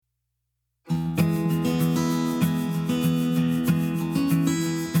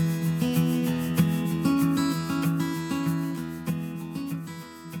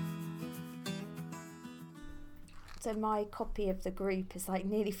so my copy of the group is like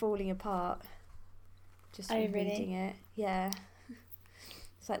nearly falling apart just from reading it. Yeah.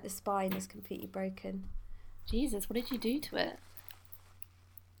 It's like the spine is completely broken. Jesus, what did you do to it?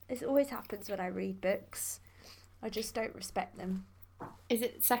 It always happens when I read books. I just don't respect them. Is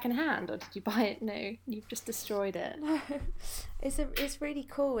it second-hand, or did you buy it new? You've just destroyed it. No, it's really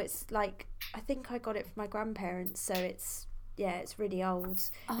cool. It's like, I think I got it from my grandparents, so it's really old,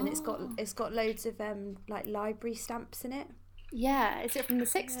 and it's got loads of like library stamps in it. Yeah, is it from the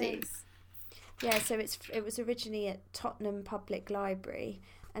 60s? Yeah, so it was originally at Tottenham Public Library,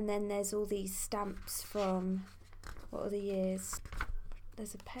 and then there's all these stamps from, what are the years?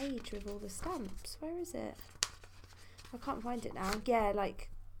 There's a page with all the stamps. Where is it? I can't find it now. Yeah, like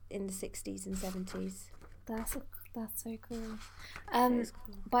in the 60s and 70s. That's so cool. Cool.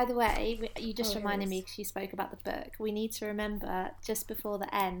 By the way, you just reminded me, because you spoke about the book. We need to remember just before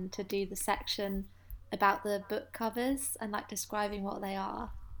the end to do the section about the book covers and like describing what they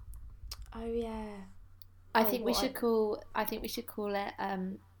are. Oh yeah. I think we should call it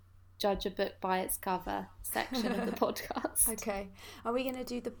Judge a Book by Its Cover section of the podcast. Okay. Are we going to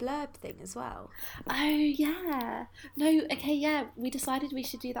do the blurb thing as well? Oh yeah. No. Okay. Yeah. We decided we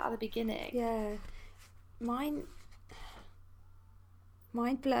should do that at the beginning. Yeah. Mine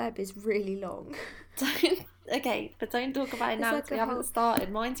blurb is really long. Okay, but don't talk about it now because we haven't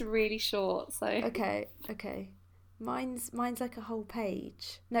started. Mine's really short, so... Okay. Mine's like a whole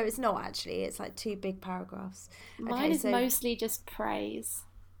page. No, it's not actually. It's like 2 big paragraphs. Mine is mostly just praise.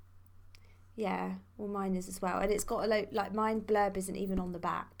 Yeah, well mine is as well. And it's got a load, like mine blurb isn't even on the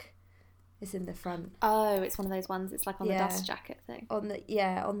back. It's in the front. Oh, it's one of those ones, it's like on the dust jacket thing. On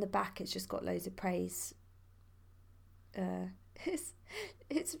the back it's just got loads of praise.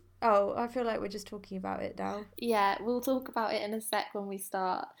 It's I feel like we're just talking about it now. Yeah, we'll talk about it in a sec when we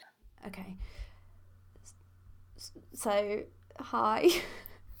start. Okay. So, hi.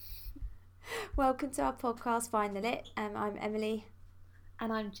 Welcome to our podcast, Find the Lit. I'm Emily.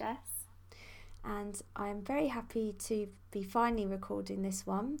 And I'm Jess. And I'm very happy to be finally recording this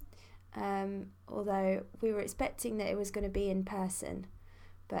one. Although we were expecting that it was going to be in person.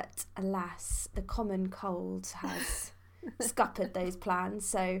 But alas, the common cold has scuppered those plans.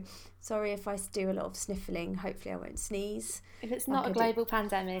 So sorry if I do a lot of sniffling. Hopefully I won't sneeze. If it's not a global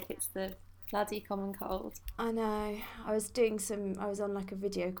pandemic, it's the bloody common cold. I know. I was on like a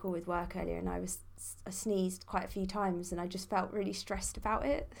video call with work earlier, and I sneezed quite a few times, and I just felt really stressed about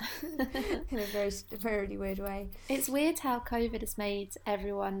it in a very weird way. It's weird how COVID has made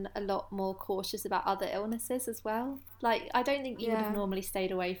everyone a lot more cautious about other illnesses as well. Like, I don't think you would have normally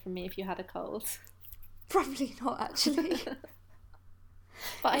stayed away from me if you had a cold. Probably not, actually.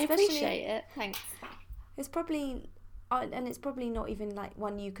 But I appreciate it. Thanks. It's probably not even like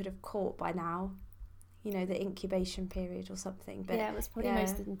one you could have caught by now, you know, the incubation period or something. But yeah, it was probably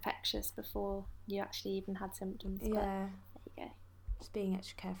most infectious before you actually even had symptoms. Yeah, there you go. Just being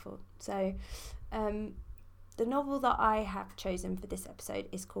extra careful. So, the novel that I have chosen for this episode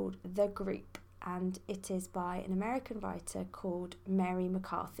is called The Group, and it is by an American writer called Mary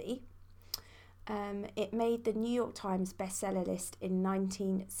McCarthy. It made the New York Times bestseller list in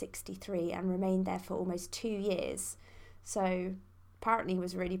 1963 and remained there for almost 2 years. So apparently it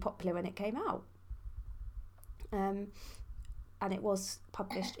was really popular when it came out. And it was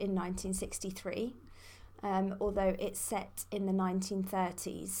published in 1963, although it's set in the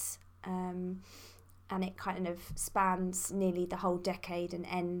 1930s, and it kind of spans nearly the whole decade and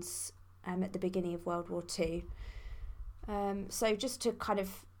ends at the beginning of World War II. So just to kind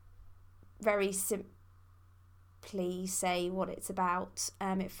of very simply say what it's about,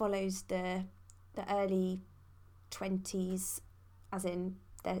 it follows the early 20s, as in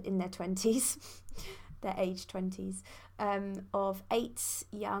they're in their 20s, their age 20s, of 8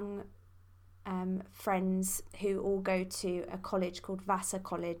 young friends who all go to a college called Vassar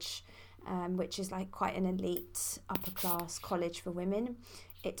College, which is like quite an elite upper class college for women.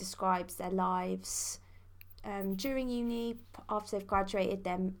 It describes their lives during uni, after they've graduated,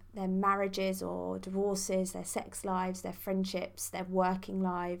 their marriages or divorces, their sex lives, their friendships, their working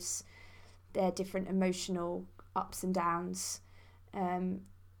lives, their different emotional ups and downs, and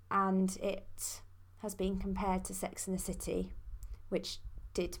it has been compared to Sex and the City, which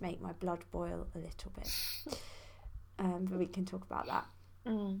did make my blood boil a little bit, but we can talk about that.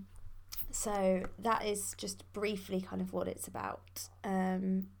 So that is just briefly kind of what it's about.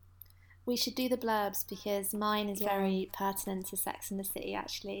 We should do the blurbs because mine is very pertinent to Sex and the City,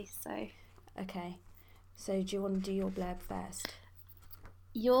 actually. So okay, so do you want to do your blurb first?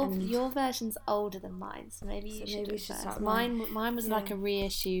 Your version's older than mine, so maybe you should. Start mine was like a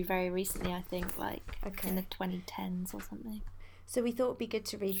reissue very recently, I think, like in the 2010s or something. So we thought it'd be good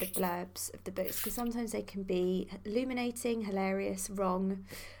to read the blurbs of the books because sometimes they can be illuminating, hilarious, wrong.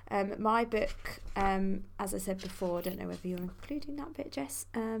 My book, as I said before, I don't know whether you're including that bit, Jess,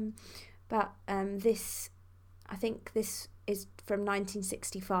 but I think this is from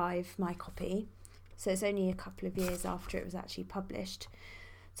 1965, my copy. So it's only a couple of years after it was actually published.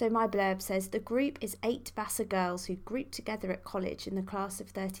 So my blurb says, the group is 8 Vassar girls who grouped together at college in the class of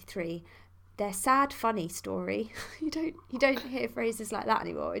 33. Their sad, funny story. You don't hear phrases like that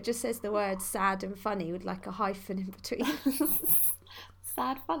anymore. It just says the words sad and funny with like a hyphen in between.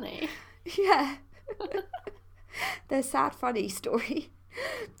 Sad, funny? Yeah. Their sad, funny story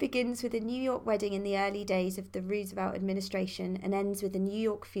begins with a New York wedding in the early days of the Roosevelt administration and ends with a New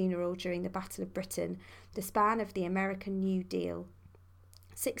York funeral during the Battle of Britain, the span of the American New Deal.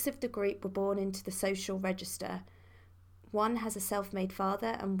 6 of the group were born into the social register. 1 has a self-made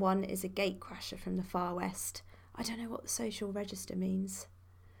father and 1 is a gatecrasher from the far west. I don't know what the social register means.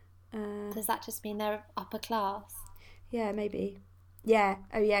 Does that just mean they're upper class? Yeah, maybe. Yeah.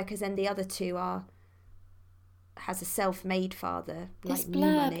 Oh, yeah, because then the other 2 has a self-made father. This like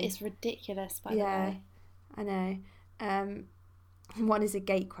blurb is ridiculous, by the way. I know. 1 is a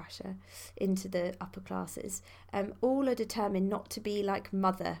gatecrasher into the upper classes. All are determined not to be like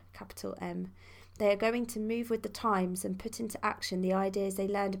Mother, capital M. They are going to move with the times and put into action the ideas they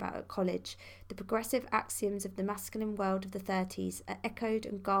learned about at college. The progressive axioms of the masculine world of the 30s are echoed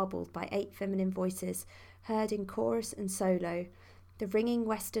and garbled by 8 feminine voices, heard in chorus and solo. The ringing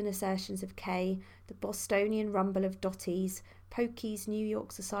Western assertions of Kay, the Bostonian rumble of Dottie's, Pokey's New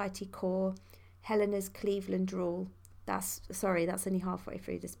York society core, Helena's Cleveland drawl. That's only halfway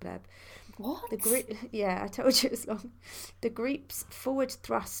through this blurb. What? Yeah, I told you it was long. The group's forward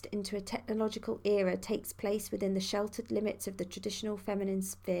thrust into a technological era takes place within the sheltered limits of the traditional feminine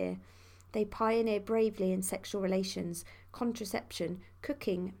sphere. They pioneer bravely in sexual relations, contraception,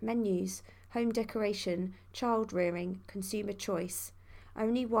 cooking, menus, home decoration, child rearing, consumer choice.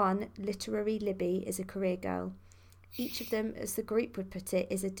 Only one, literary Libby, is a career girl. Each of them, as the group would put it,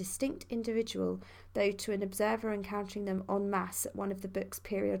 is a distinct individual, though to an observer encountering them en masse at one of the book's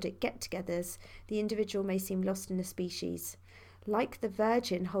periodic get-togethers, the individual may seem lost in a species. Like the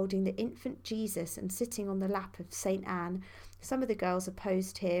Virgin holding the infant Jesus and sitting on the lap of St. Anne, some of the girls are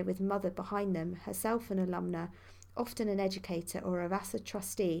posed here with Mother behind them, herself an alumna, often an educator or a Vassar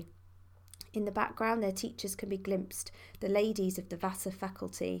trustee. In the background, their teachers can be glimpsed, the ladies of the Vassar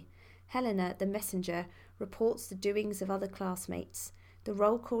faculty. Helena, the messenger, reports the doings of other classmates. The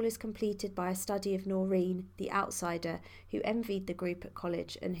roll call is completed by a study of Noreen, the outsider, who envied the group at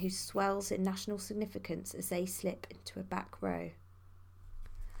college and who swells in national significance as they slip into a back row.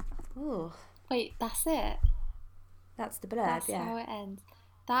 Oh, wait, that's it? That's the blurb, that's how it ends.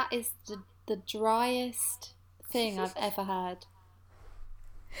 That is the driest thing I've ever heard.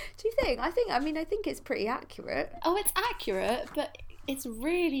 Do you think? I think it's pretty accurate. Oh, it's accurate, but it's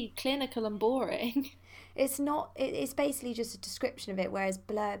really clinical and boring. It's not. It's basically just a description of it. Whereas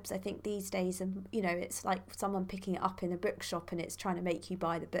blurbs, I think these days, it's like someone picking it up in a bookshop and it's trying to make you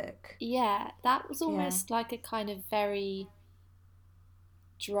buy the book. Yeah, that was almost like a kind of very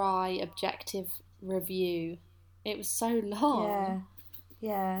dry, objective review. It was so long.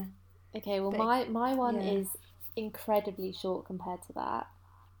 Yeah. Okay, well, my one is incredibly short compared to that.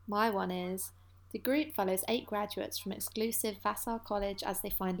 My one is: the group follows 8 graduates from exclusive Vassar College as they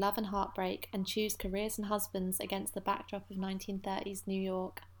find love and heartbreak and choose careers and husbands against the backdrop of 1930s New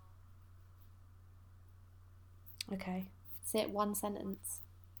York. Okay. That's it, 1 sentence.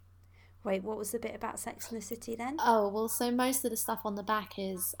 Wait, what was the bit about Sex and the City then? Oh, well, so most of the stuff on the back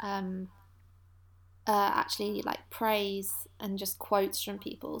is actually like praise and just quotes from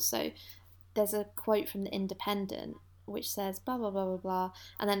people. So there's a quote from The Independent which says blah blah blah blah blah,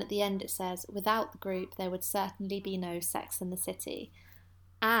 and then at the end it says, without the group there would certainly be no Sex and the City.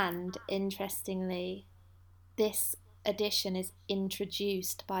 And interestingly, this edition is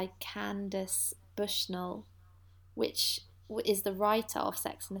introduced by Candace Bushnell, which is the writer of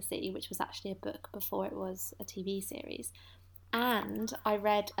Sex and the City, which was actually a book before it was a TV series. And I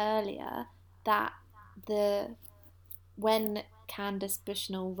read earlier that when Candace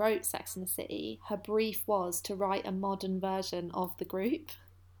Bushnell wrote Sex and the City, her brief was to write a modern version of the group.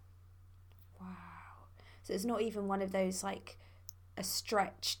 Wow. So it's not even one of those like a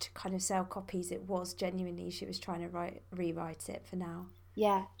stretched kind of sell copies. It was genuinely, she was trying to rewrite it for now.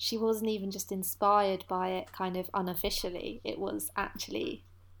 Yeah, she wasn't even just inspired by it kind of unofficially. It was actually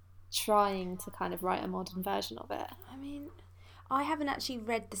trying to kind of write a modern version of it. I mean, I haven't actually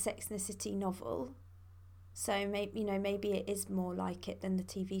read the Sex and the City novel, so maybe it is more like it than the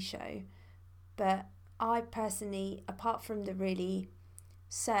TV show. But I personally, apart from the really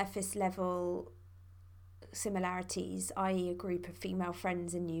surface level similarities, i.e. a group of female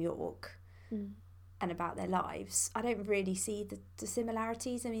friends in New York and about their lives, I don't really see the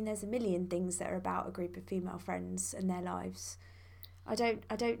similarities. I mean, there's a million things that are about a group of female friends and their lives. I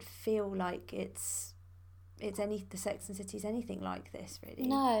don't feel like the Sex and the City is anything like this, really.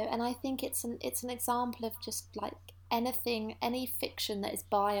 No, and I think it's an example of just like any fiction that is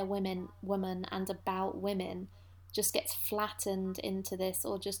by a woman and about women just gets flattened into this,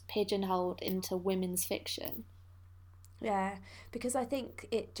 or just pigeonholed into women's fiction. Yeah, because I think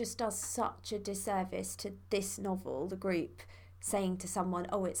it just does such a disservice to this novel, The Group, saying to someone,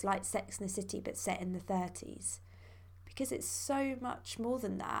 oh, it's like Sex and the City but set in the 30s. Because it's so much more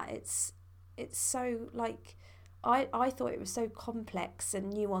than that. It's so, like, I thought it was so complex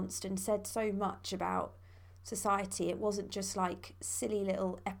and nuanced and said so much about society. It wasn't just like silly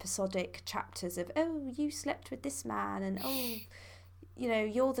little episodic chapters of, oh, you slept with this man, and oh,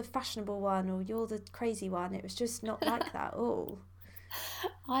 you're the fashionable one, or you're the crazy one. It was just not like that at all.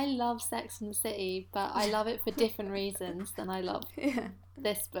 I love Sex and the City, but I love it for different reasons than I love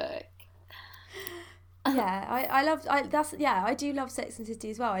this book. Yeah, I do love Sex and the City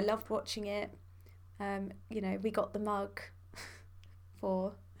as well. I loved watching it. We got the mug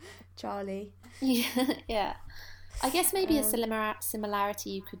for Charlie. Yeah. I guess maybe a similarity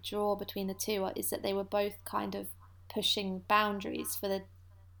you could draw between the two is that they were both kind of pushing boundaries for the...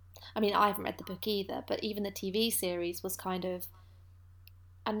 I mean, I haven't read the book either, but even the TV series was kind of...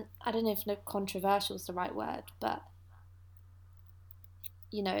 And I don't know if controversial is the right word, but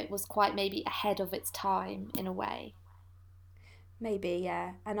it was quite maybe ahead of its time in a way. Maybe,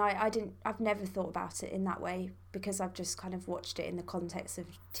 yeah. And I've never thought about it in that way, because I've just kind of watched it in the context of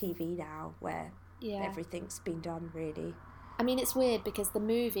TV now, where everything's been done, really. I mean, it's weird because the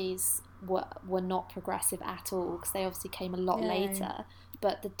movies were not progressive at all, because they obviously came a lot later.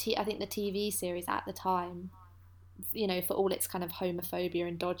 But I think the TV series at the time, for all its kind of homophobia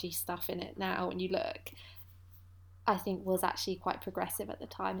and dodgy stuff in it now, when you look, I think was actually quite progressive at the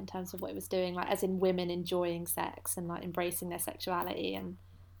time in terms of what it was doing, like as in women enjoying sex and like embracing their sexuality. And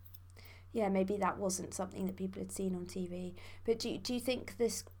yeah, maybe that wasn't something that people had seen on TV. But do you think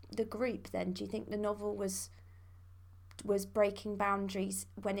the Group then, do you think the novel was breaking boundaries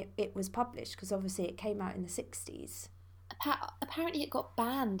when it was published? Because obviously it came out in the 60s. Apparently it got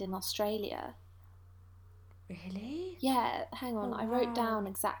banned in Australia. Really? Yeah, hang on, I wrote down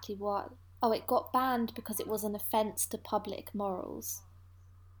exactly what. Oh, it got banned because it was an offence to public morals.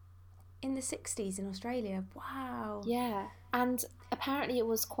 In the 60s in Australia? Wow. Yeah, and apparently it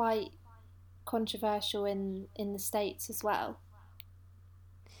was quite controversial in the States as well.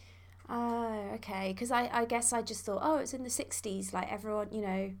 Oh, okay. Because I guess I just thought, oh, it's in the 60s. Like, everyone,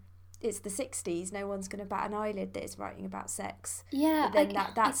 it's the 60s. No one's going to bat an eyelid that it's writing about sex. Yeah. But then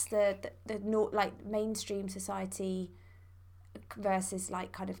that's the like mainstream society versus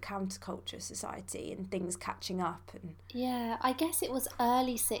like kind of counterculture society and things catching up. And yeah, I guess it was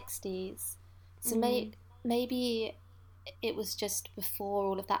early 60s. So maybe it was just before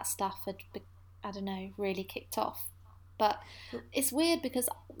all of that stuff had, I don't know, really kicked off. But it's weird because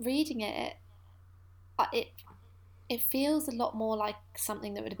reading it feels a lot more like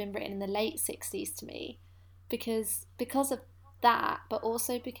something that would have been written in the late 60s to me, because of that, but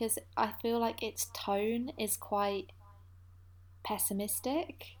also because I feel like its tone is quite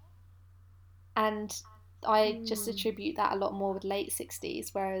pessimistic, and I just attribute that a lot more with late 60s,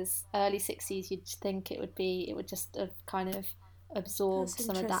 whereas early 60s you'd think it would just have kind of absorbed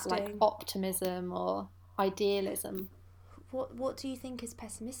some of that like optimism or idealism. What do you think is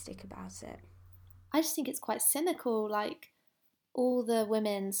pessimistic about it? I just think it's quite cynical. Like, all the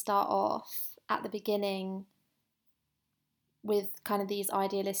women start off at the beginning with kind of these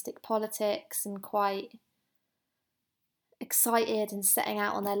idealistic politics and quite excited and setting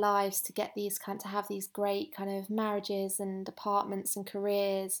out on their lives to get to have these great kind of marriages and apartments and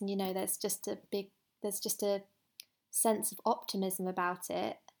careers, and there's just a sense of optimism about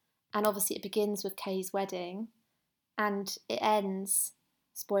it. And obviously it begins with Kay's wedding, and it ends,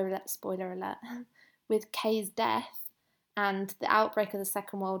 spoiler alert, with Kay's death and the outbreak of the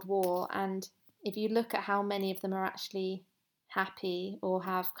Second World War. And if you look at how many of them are actually happy or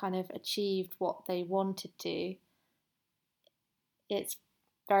have kind of achieved what they wanted to, it's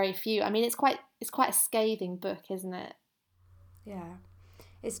very few. I mean, it's quite a scathing book, isn't it? Yeah,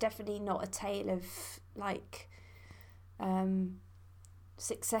 it's definitely not a tale of like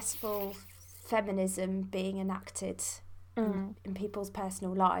successful feminism being enacted in people's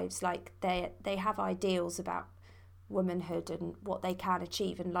personal lives. Like they have ideals about womanhood and what they can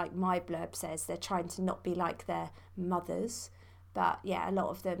achieve, and like my blurb says, they're trying to not be like their mothers. But yeah, a lot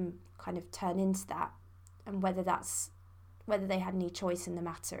of them kind of turn into that, and whether they had any choice in the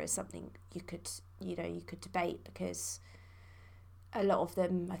matter is something you could debate, because a lot of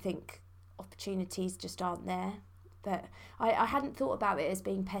them, I think, opportunities just aren't there. But I hadn't thought about it as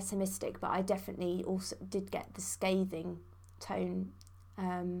being pessimistic, but I definitely also did get the scathing tone.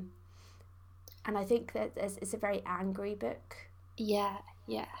 And I think that it's a very angry book. Yeah.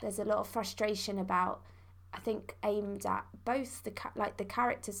 There's a lot of frustration about, I think, aimed at both the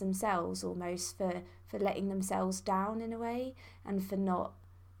characters themselves, almost for letting themselves down in a way, and for not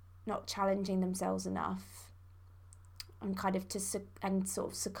challenging themselves enough, and kind of sort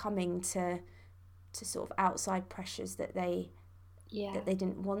of succumbing to sort of outside pressures that they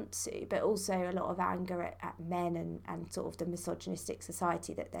didn't want to, but also a lot of anger at men and sort of the misogynistic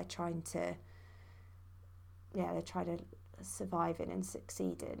society that they're trying to survive in and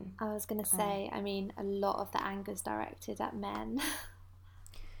succeed in. I was going to say, I mean, a lot of the anger's directed at men.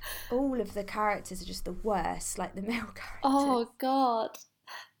 All of the characters are just the worst, like the male characters. Oh, God.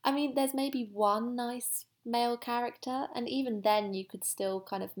 I mean, there's maybe one nice male character, and even then you could still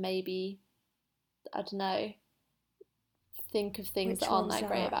kind of maybe, I don't know, think of things that aren't that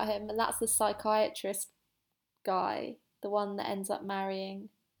great about him, and that's the psychiatrist guy, the one that ends up marrying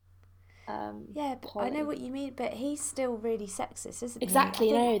but Polly. I know what you mean, but he's still really sexist, isn't he?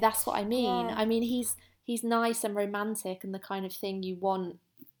 Exactly, no, that's what I mean. Yeah. I mean, he's nice and romantic and the kind of thing you want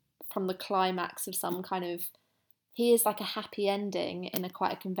from the climax of some kind of... He is like a happy ending in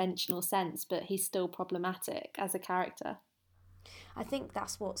quite a conventional sense, but he's still problematic as a character. I think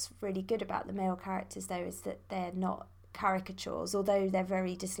that's what's really good about the male characters, though, is that they're not caricatures. Although they're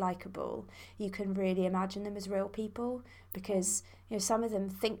very dislikable, you can really imagine them as real people, because some of them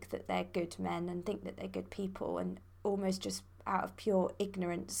think that they're good men and think that they're good people, and almost just out of pure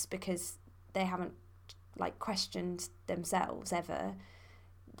ignorance, because they haven't like questioned themselves ever,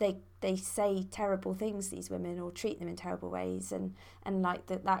 they say terrible things, these women, or treat them in terrible ways, and like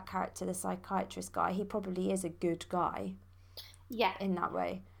that character, the psychiatrist guy, he probably is a good guy, in that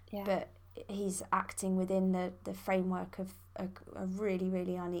way, but he's acting within the framework of a really,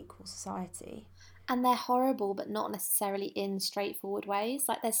 really unequal society. And they're horrible, but not necessarily in straightforward ways.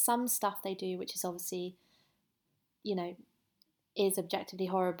 Like, there's some stuff they do which is obviously, is objectively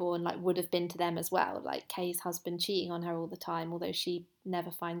horrible and like would have been to them as well. Like Kay's husband cheating on her all the time, although she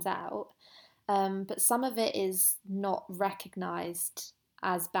never finds out. But some of it is not recognised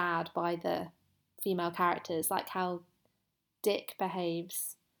as bad by the female characters, like how Dick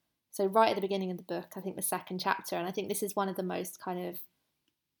behaves. So right at the beginning of the book, I think the second chapter, and I think this is one of the most kind of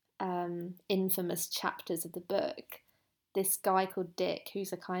infamous chapters of the book, this guy called Dick,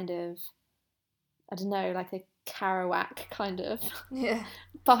 who's a kind of, I don't know, like a Kerouac kind of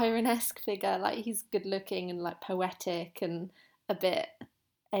Byron-esque figure. Like, he's good looking and like poetic and a bit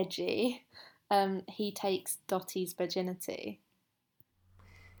edgy. He takes Dottie's virginity.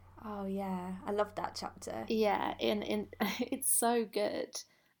 Oh yeah, I love that chapter. Yeah, in it's so good.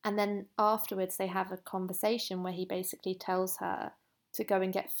 And then afterwards they have a conversation where he basically tells her to go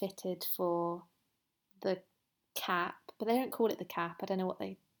and get fitted for the cap, but they don't call it the cap. I don't know what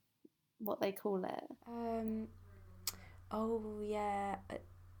they call it. Oh yeah.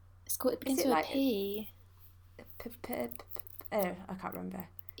 It's called. It begins with a P. Oh, I can't remember.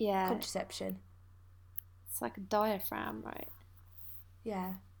 Yeah. Contraception. It's like a diaphragm, right?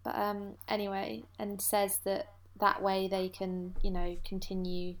 Yeah. But anyway, and says that way they can,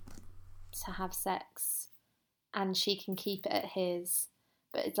 continue to have sex, and she can keep it at his.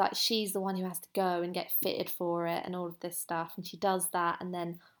 But it's like she's the one who has to go and get fitted for it and all of this stuff, and she does that, and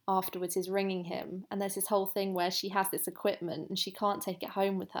then afterwards is ringing him, and there's this whole thing where she has this equipment and she can't take it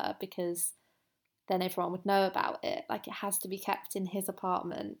home with her because then everyone would know about it. Like, it has to be kept in his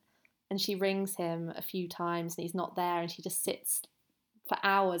apartment, and she rings him a few times and he's not there, and she just sits for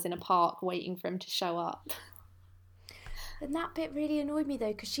hours in a park waiting for him to show up. And that bit really annoyed me, though,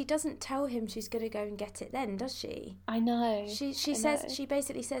 because she doesn't tell him she's going to go and get it then, does she? I know. She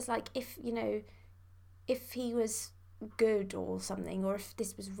basically says, like, if he was good or something, or if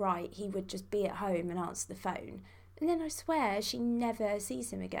this was right, he would just be at home and answer the phone. And then I swear she never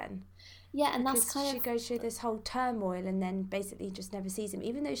sees him again. Yeah, and that's kind of... She goes through this whole turmoil and then basically just never sees him,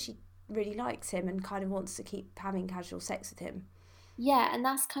 even though she really likes him and kind of wants to keep having casual sex with him. Yeah, and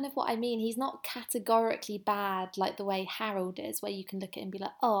that's kind of what I mean. He's not categorically bad like the way Harold is, where you can look at him and be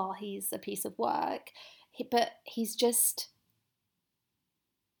like, oh, he's a piece of work. But he's just...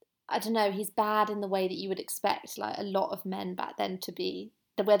 I don't know, he's bad in the way that you would expect like a lot of men back then to be,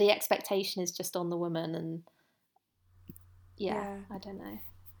 where the expectation is just on the woman, and I don't know.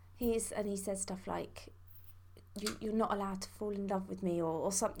 He says stuff like, you're not allowed to fall in love with me,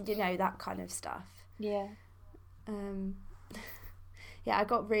 or something, you know, that kind of stuff. Yeah. Yeah, I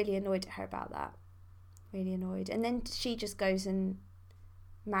got really annoyed at her about that. Really annoyed. And then she just goes and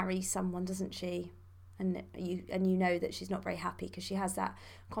marries someone, doesn't she? And you know that she's not very happy, because she has that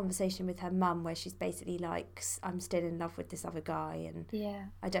conversation with her mum where she's basically like, I'm still in love with this other guy, and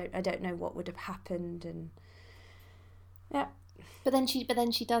I don't know what would have happened, and But then she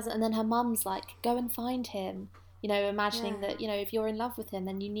does it, and then her mum's like, go and find him. You know, imagining that, you know, if you're in love with him,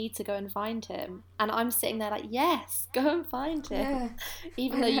 then you need to go and find him. And I'm sitting there like, yes, go and find him.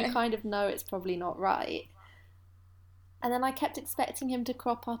 Even though you kind of know it's probably not right. And then I kept expecting him to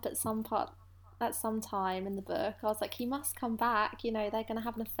crop up at some time in the book. I was like, he must come back, you know, they're going to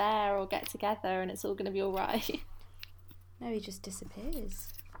have an affair or get together and it's all going to be all right. No, he just disappears.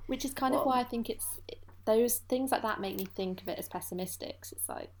 Which is kind of why I think those things like that make me think of it as pessimistic. It's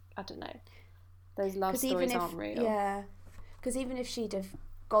like, I don't know, those love stories aren't real. Yeah, because even if she'd have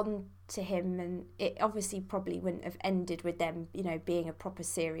gone to him, and it obviously probably wouldn't have ended with them, you know, being a proper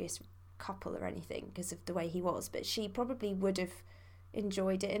serious couple or anything because of the way he was, but she probably would have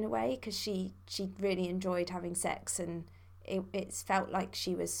enjoyed it in a way, because she really enjoyed having sex, and it felt like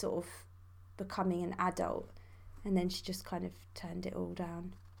she was sort of becoming an adult, and then she just kind of turned it all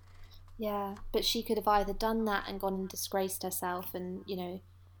down. Yeah, but she could have either done that and gone and disgraced herself and, you know,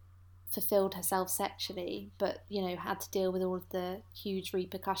 fulfilled herself sexually, but, you know, had to deal with all of the huge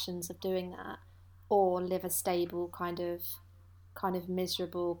repercussions of doing that, or live a stable kind of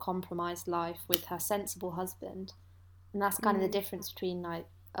miserable, compromised life with her sensible husband. And that's kind of the difference between like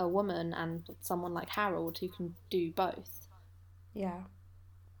a woman and someone like Harold, who can do both. Yeah.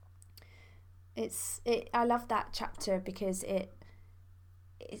 I love that chapter because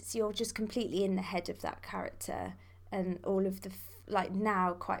it's you're just completely in the head of that character, and all of the like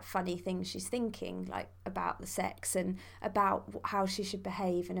now quite funny things she's thinking, like about the sex and about how she should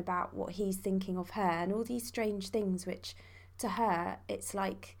behave and about what he's thinking of her, and all these strange things which to her it's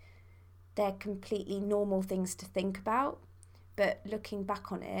like they're completely normal things to think about, but looking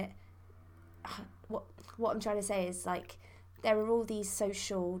back on it, what I'm trying to say is like there are all these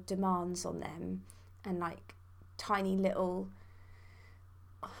social demands on them, and like tiny little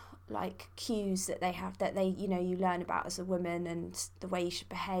like cues that they have, that they, you know, you learn about as a woman and the way you should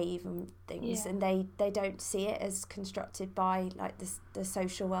behave and things, and they don't see it as constructed by like the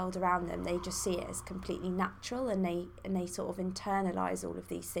social world around them. They just see it as completely natural, and they sort of internalize all of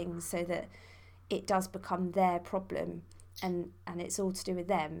these things so that it does become their problem, and it's all to do with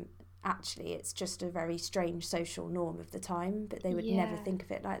them. Actually, it's just a very strange social norm of the time, but they would never think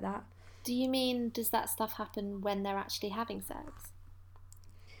of it like that. Do you mean, does that stuff happen when they're actually having sex?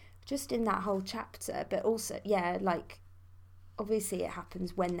 Just in that whole chapter, but also, like, obviously it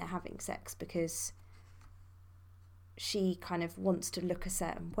happens when they're having sex, because she kind of wants to look a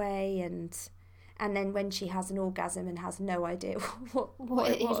certain way, and then when she has an orgasm and has no idea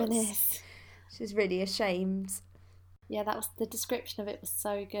what it even is, she's really ashamed. Yeah, that was the description of it was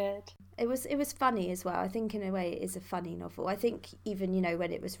so good. It was funny as well. I think in a way it is a funny novel. I think even, you know,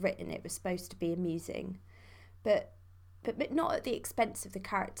 when it was written, it was supposed to be amusing, but not at the expense of the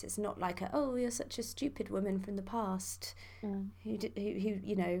characters. Not like you're such a stupid woman from the past who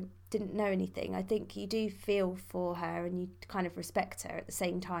you know didn't know anything. I think you do feel for her and you kind of respect her at the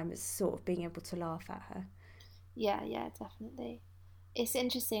same time as sort of being able to laugh at her. Yeah, definitely. It's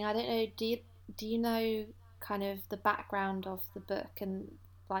interesting. I don't know. Do you know kind of the background of the book and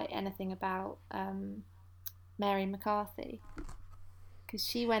like anything about Mary McCarthy? Because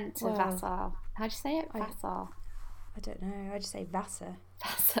she went to Vassar. How do you say it? Vassar. I don't know. I just say Vassar.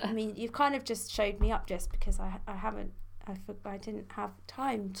 Vassar. I mean, you've kind of just showed me up just because I didn't have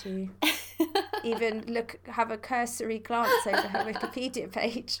time to even have a cursory glance over her Wikipedia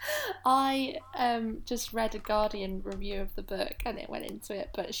page. I just read a Guardian review of the book and it went into it,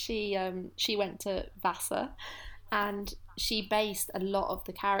 but she went to Vassar, and she based a lot of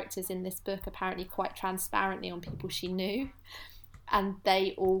the characters in this book apparently quite transparently on people she knew. And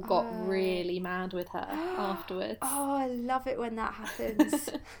they all got really mad with her afterwards. Oh, I love it when that happens.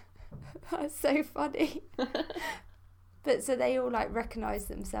 That's so funny. But so they all like recognise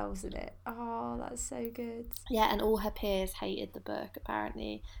themselves in it. Oh, that's so good. Yeah, and all her peers hated the book,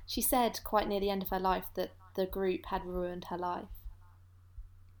 apparently. She said quite near the end of her life that the group had ruined her life.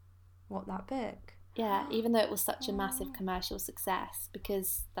 What, that book? Yeah, even though it was such a massive commercial success,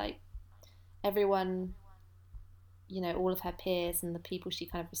 because like everyone, all of her peers and the people she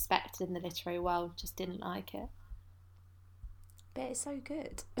kind of respected in the literary world just didn't like it. But it's so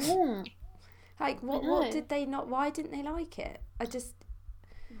good. Mm. Like, what did they not? Why didn't they like it?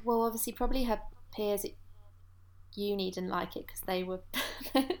 Well, obviously, probably her peers at uni didn't like it because they were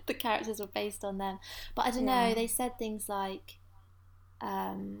the characters were based on them. But I don't know. They said things like,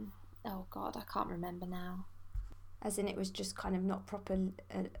 oh God, I can't remember now. As in, it was just kind of not proper,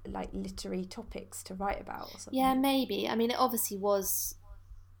 like, literary topics to write about or something. Yeah, maybe. I mean, it obviously was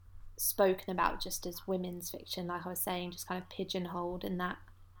spoken about just as women's fiction, like I was saying, just kind of pigeonholed in that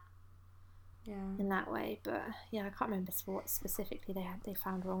way. But yeah, I can't remember what specifically they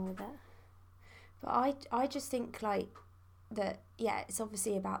found wrong with it. But I just think, like, that, yeah, it's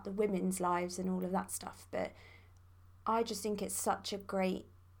obviously about the women's lives and all of that stuff, but I just think it's such a great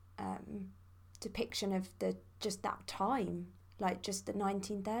depiction of just that time, like just the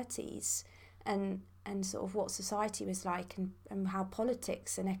 1930s, and sort of what society was like, and how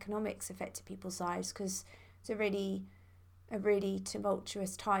politics and economics affected people's lives, because it's a really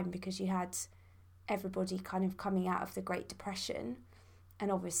tumultuous time, because you had everybody kind of coming out of the Great Depression,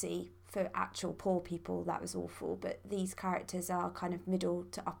 and obviously for actual poor people that was awful, but these characters are kind of middle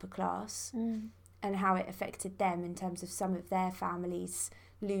to upper class, and how it affected them in terms of some of their families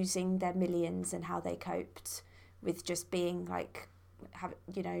losing their millions, and how they coped with just being like,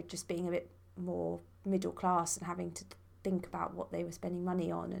 just being a bit more middle class and having to think about what they were spending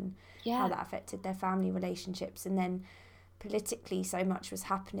money on, and how that affected their family relationships. And then politically, so much was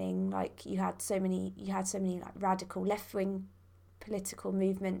happening. Like, you had so many like radical left-wing political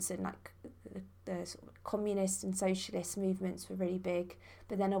movements, and like the sort of communist and socialist movements were really big.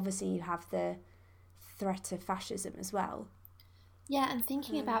 But then obviously you have the threat of fascism as well. Yeah, and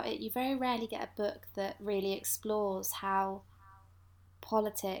thinking about it, you very rarely get a book that really explores how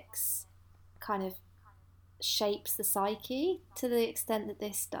politics kind of shapes the psyche to the extent that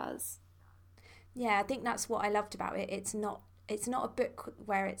this does. Yeah, I think that's what I loved about it. It's not a book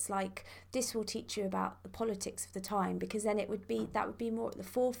where it's like, this will teach you about the politics of the time, because then that would be more at the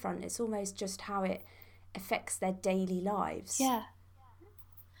forefront. It's almost just how it affects their daily lives. Yeah.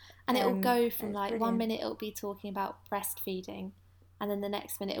 And it will go from like brilliant. 1 minute it'll be talking about breastfeeding, and then the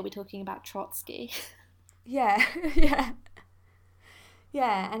next minute it'll be talking about Trotsky. Yeah.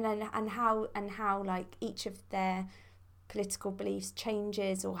 Yeah, and how like each of their political beliefs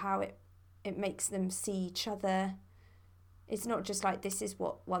changes, or how it makes them see each other. It's not just like, this is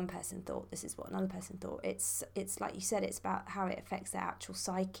what one person thought, this is what another person thought. It's like you said, it's about how it affects their actual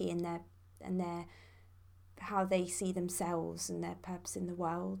psyche, and their how they see themselves and their purpose in the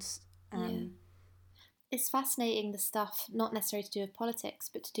world. It's fascinating, the stuff not necessarily to do with politics,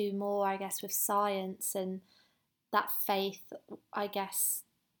 but to do more, I guess, with science and that faith, I guess,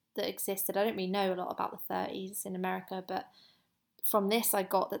 that existed. I don't really know a lot about the 30s in America, but from this I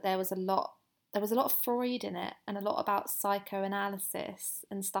got that there was a lot of Freud in it, and a lot about psychoanalysis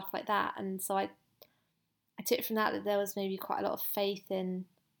and stuff like that. And so I took from that there was maybe quite a lot of faith in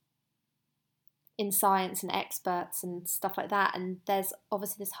science and experts and stuff like that. And there's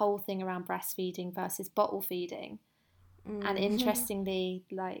obviously this whole thing around breastfeeding versus bottle feeding. And interestingly,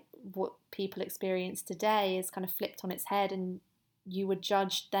 like, what people experience today is kind of flipped on its head, and you were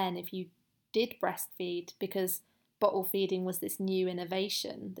judged then if you did breastfeed, because bottle feeding was this new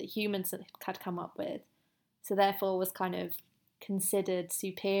innovation that humans had come up with, so therefore was kind of considered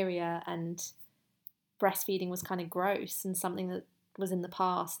superior, and breastfeeding was kind of gross and something that was in the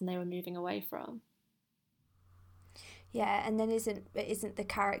past and they were moving away from. Yeah, and then isn't the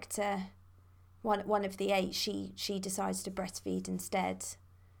character one of the 8? She decides to breastfeed instead,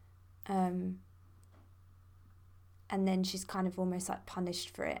 and then she's kind of almost like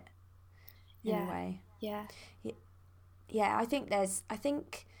punished for it in a way. Yeah, I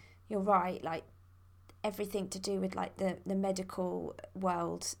think you're right. Like, everything to do with like the medical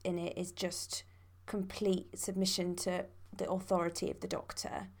world in it is just complete submission to the authority of the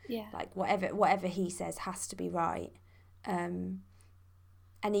doctor. Yeah. Like, whatever he says has to be right.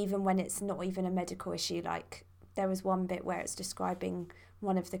 And even when it's not even a medical issue, like, there was one bit where it's describing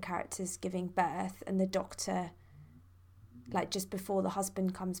one of the characters giving birth, and the doctor, like, just before the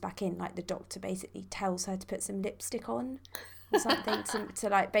husband comes back in, like, the doctor basically tells her to put some lipstick on or something to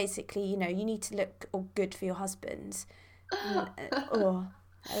like, basically, you need to look all good for your husband. That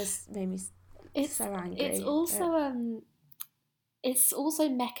made me so angry. It's also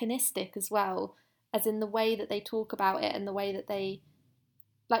mechanistic as well, as in the way that they talk about it, and the way that they,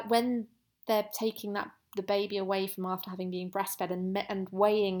 like, when they're taking the baby away from after having been breastfed, and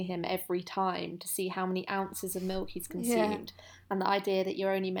weighing him every time to see how many ounces of milk he's consumed, and the idea that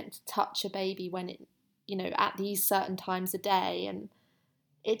you're only meant to touch a baby when you know, at these certain times a day, and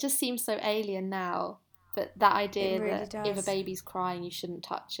it just seems so alien now. But that idea really that if a does. baby's crying, you shouldn't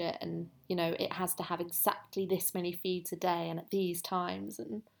touch it, and, you know, it has to have exactly this many feeds a day and at these times.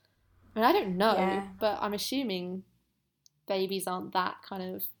 And I mean, I don't know, Yeah. but I'm assuming babies aren't that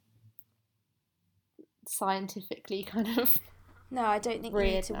kind of scientifically kind of No, I don't think you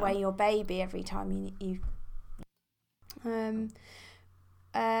need to weigh your baby every time you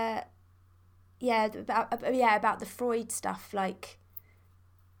about the Freud stuff, like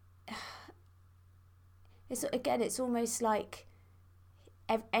it's almost like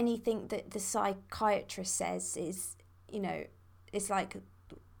anything that the psychiatrist says is, you know, it's like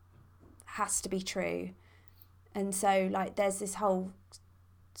has to be true. And so like there's this whole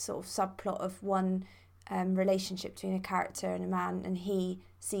sort of subplot of one relationship between a character and a man, and he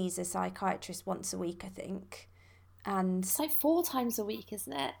sees a psychiatrist once a week, I think. And it's like 4 times a week,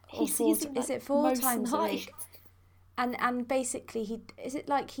 isn't it? Is it 4 times a week? And basically he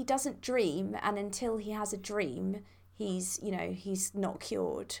doesn't dream, and until he has a dream, he's not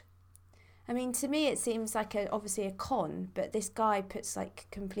cured. I mean, to me it seems like obviously a con, but this guy puts like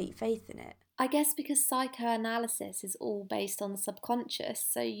complete faith in it. I guess because psychoanalysis is all based on the subconscious,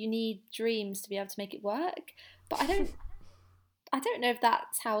 so you need dreams to be able to make it work. But I don't know if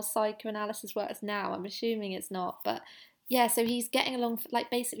that's how psychoanalysis works now. I'm assuming it's not. But yeah, so he's getting along, like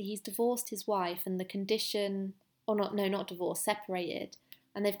basically he's divorced his wife, and the condition, or not divorced, separated.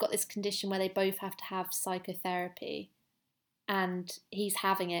 And they've got this condition where they both have to have psychotherapy. And he's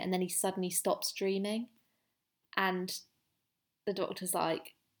having it, and then he suddenly stops dreaming. And the doctor's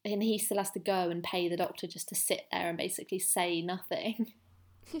like, and he still has to go and pay the doctor just to sit there and basically say nothing.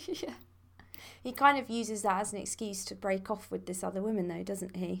 Yeah. He kind of uses that as an excuse to break off with this other woman, though,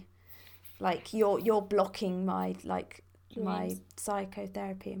 doesn't he? Like, you're blocking my my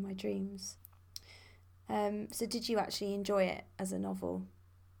psychotherapy and my dreams. So did you actually enjoy it as a novel?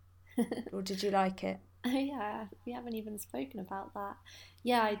 Or did you like it? Oh yeah, we haven't even spoken about that.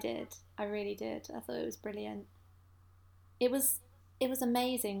 Yeah, I did. I really did. I thought it was brilliant. It was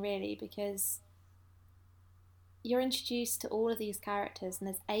amazing, really, because you're introduced to all of these characters, and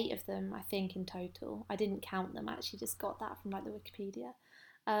there's 8 of them, I think, in total. I didn't count them, I actually just got that from like the Wikipedia.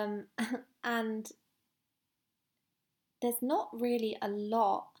 And there's not really a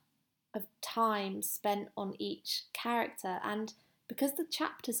lot of time spent on each character, and because the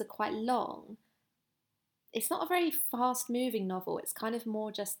chapters are quite long, it's not a very fast moving novel. It's kind of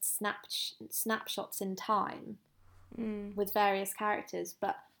more just snapshots in time with various characters.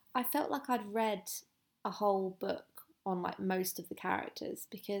 But I felt like I'd read a whole book on like most of the characters,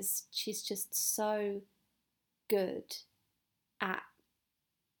 because she's just so good at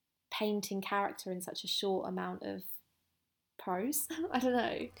painting character in such a short amount of prose. I don't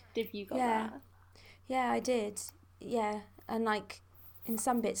know if you got that. Yeah, I did. Yeah, and like in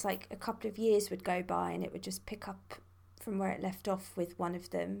some bits, like a couple of years would go by and it would just pick up from where it left off with one of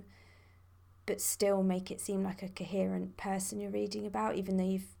them, but still make it seem like a coherent person you're reading about, even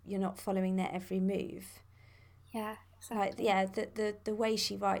though you're not following their every move. Yeah, exactly. Like, the way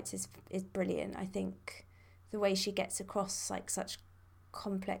she writes is brilliant. I think the way she gets across like such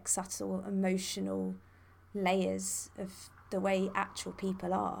complex, subtle, emotional layers of the way actual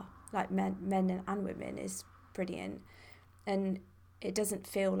people are, like men and women, is brilliant. And it doesn't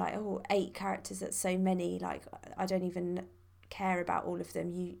feel like 8 characters, that's so many, like I don't even care about all of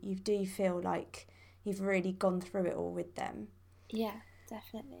them. You do feel like you've really gone through it all with them. Yeah,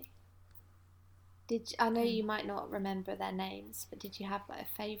 definitely. I know you might not remember their names, but did you have like a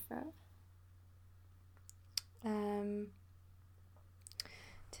favourite? Did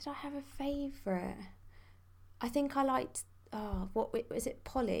I have a favourite? I think I liked what was it,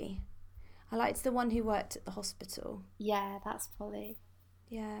 Polly? I liked the one who worked at the hospital. Yeah, that's Polly.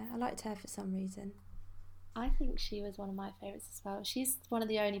 Yeah, I liked her for some reason. I think she was one of my favourites as well. She's one of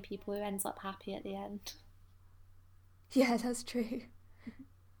the only people who ends up happy at the end. Yeah, that's true.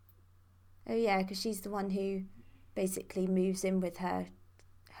 Oh yeah, because she's the one who basically moves in with her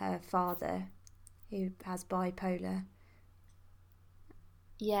father, who has bipolar.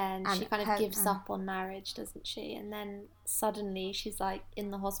 Yeah, and she kind of gives up on marriage, doesn't she? And then suddenly she's like in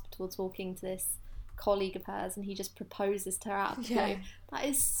the hospital talking to this colleague of hers, and he just proposes to her out of the blue. That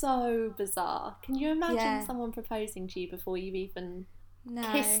is so bizarre. Can you imagine someone proposing to you before you've even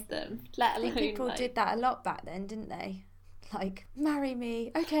kissed them? Let alone, I think people did that a lot back then, didn't they? Like, marry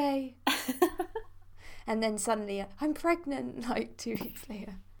me, okay. And then suddenly, I'm pregnant, like 2 weeks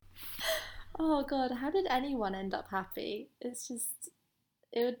later. Oh God, how did anyone end up happy? It's just,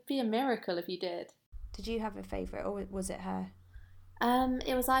 it would be a miracle if you did. Did you have a favourite, or was it her?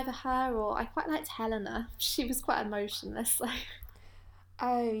 It was either her or I quite liked Helena. She was quite emotionless. So.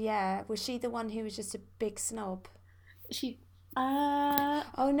 Oh yeah, was she the one who was just a big snob? She.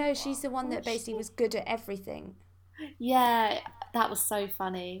 Oh no, she's the one that basically was good at everything. Yeah, that was so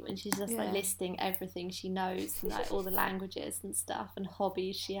funny when she's just like Yeah. listing everything she knows and like all the languages and stuff and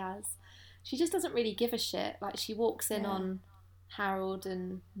hobbies she has. She just doesn't really give a shit. Like she walks in Yeah. on Harold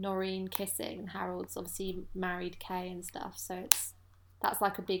and Noreen kissing, and Harold's obviously married Kay and stuff. So that's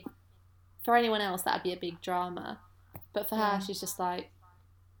like a big, for anyone else that'd be a big drama, but for her she's just like,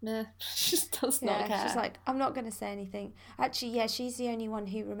 meh, she just does not care. She's like, I'm not going to say anything. Actually, yeah, she's the only one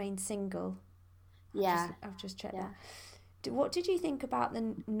who remains single. I've just checked that. What did you think about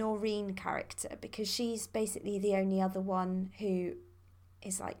the Noreen character? Because she's basically the only other one who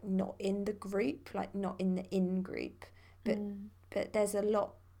is like not in the group, like not in the in group, but there's a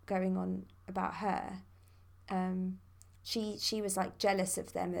lot going on about her. She was like jealous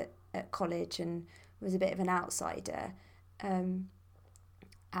of them at college and was a bit of an outsider, and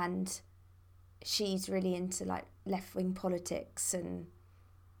she's really into like left-wing politics and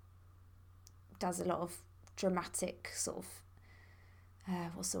does a lot of dramatic sort of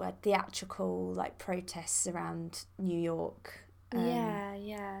what's the word, theatrical like protests around New York. I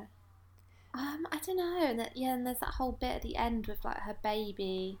don't know. And there's that whole bit at the end with like her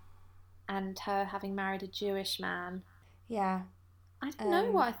baby and her having married a Jewish man. Yeah. I don't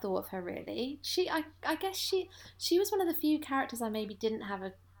know what I thought of her really. I guess she was one of the few characters I maybe didn't have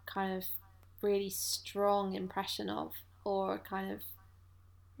a kind of really strong impression of, or kind of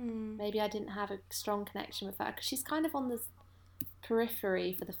maybe I didn't have a strong connection with her because she's kind of on the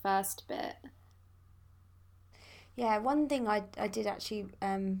periphery for the first bit. Yeah, one thing I did actually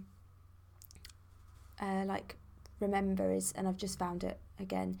like remember is, and I've just found it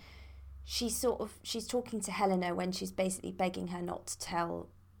again, she's talking to Helena when she's basically begging her not to tell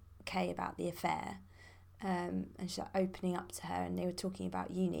Kay about the affair, and she's like opening up to her, and they were talking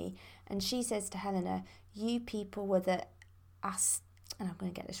about uni, and she says to Helena, you people were the and I'm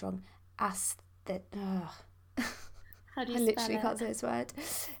going to get this wrong, How do you I literally can't say this word.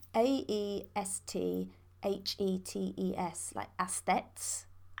 AESTHETES, like aesthetes.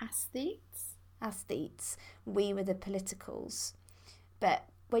 Aesthetes. We were the politicals. But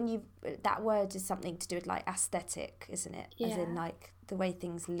when that word is something to do with like aesthetic, isn't it? Yeah. As in like the way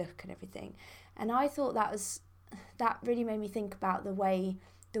things look and everything. And I thought that really made me think about the way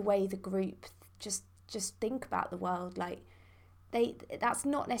the group just think about the world. Like that's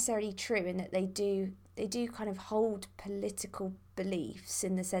not necessarily true in that they do kind of hold political beliefs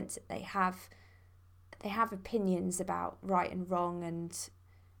in the sense that they have opinions about right and wrong and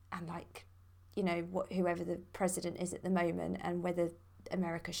like, you know, whoever the president is at the moment and whether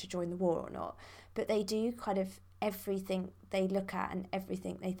America should join the war or not. But they do kind of everything they look at and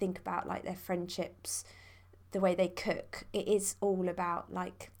everything they think about, like their friendships, the way they cook. It is all about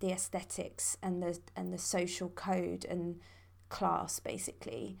like the aesthetics and the social code and class,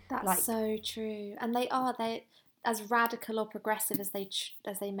 basically. That's like, so true. And they as radical or progressive as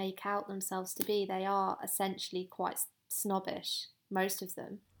they make out themselves to be, they are essentially quite snobbish, most of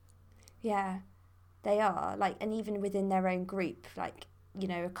them. Yeah, they are. Like, and even within their own group, like, you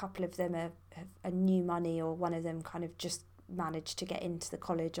know, a couple of them are new money, or one of them kind of just managed to get into the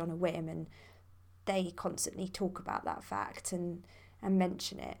college on a whim, and they constantly talk about that fact and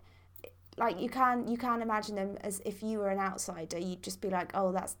mention it. Like you can imagine them as if you were an outsider, you'd just be like,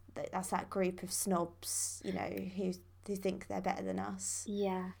 oh, that's that group of snobs, you know, who think they're better than us.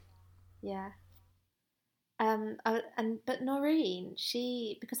 Yeah. But Noreen,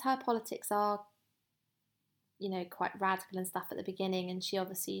 because her politics are, you know, quite radical and stuff at the beginning, and she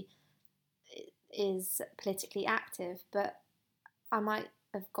obviously is politically active, but I might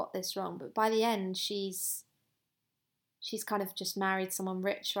have got this wrong, but by the end she's kind of just married someone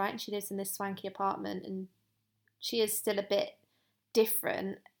rich, right? And she lives in this swanky apartment, and she is still a bit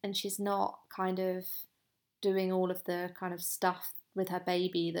different, and she's not kind of doing all of the kind of stuff with her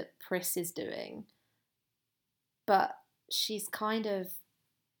baby that Pris is doing. But she's kind of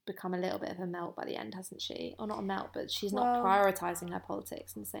become a little bit of a melt by the end, hasn't she? Or not a melt, but she's not prioritising her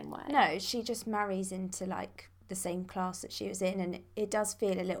politics in the same way. No, she just marries into like the same class that she was in, and it does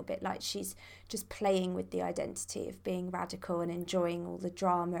feel a little bit like she's just playing with the identity of being radical and enjoying all the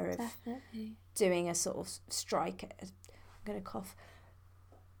drama of doing a sort of strike. I'm gonna cough.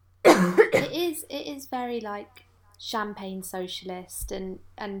 It is very like champagne socialist and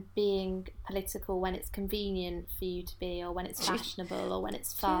being political when it's convenient for you to be, or when it's fashionable, or when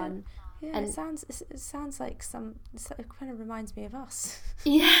it's fun. Yeah, and it sounds like it kind of reminds me of us.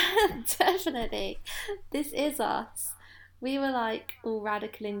 Yeah, definitely. This is us. We were like all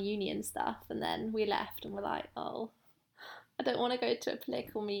radical in union stuff, and then we left and we're like, oh, I don't want to go to a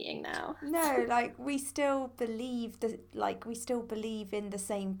political meeting now. No, like we still believe in the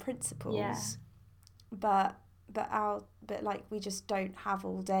same principles, but like we just don't have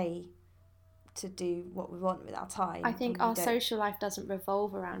all day to do what we want with our time. I think our social life doesn't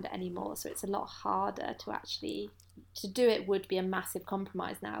revolve around it anymore, so it's a lot harder to actually to do it. Would be a massive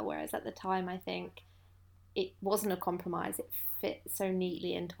compromise now, whereas at the time I think it wasn't a compromise. It fit so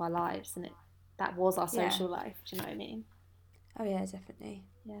neatly into our lives, and that was our social life. Do you know what I mean? Oh yeah, definitely.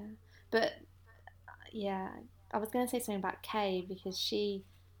 Yeah, but yeah, I was going to say something about Kay because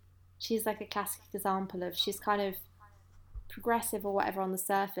she's like a classic example of, she's kind of progressive or whatever on the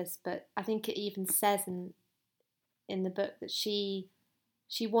surface, but I think it even says in the book that she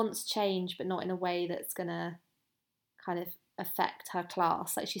wants change, but not in a way that's going to kind of affect her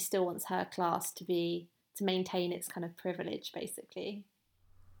class. Like she still wants her class to maintain its kind of privilege, basically.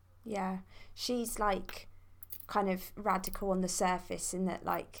 Yeah, she's like kind of radical on the surface in that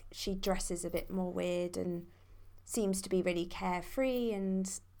like she dresses a bit more weird and seems to be really carefree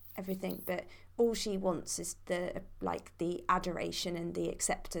and everything, but all she wants is the adoration and the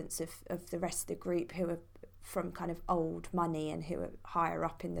acceptance of the rest of the group who are from kind of old money and who are higher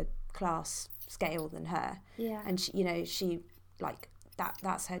up in the class scale than her. Yeah. And she like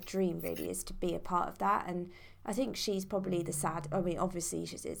that's her dream, really, is to be a part of that. And I think she's probably obviously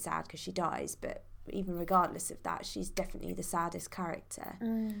it's sad because she dies, but even regardless of that, she's definitely the saddest character.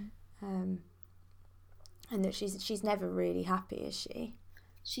 And that she's never really happy, is she?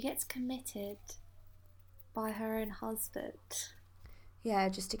 She gets committed by her own husband. Yeah,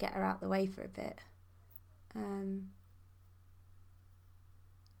 just to get her out the way for a bit.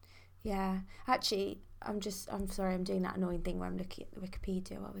 Yeah, actually, I'm sorry, I'm doing that annoying thing where I'm looking at the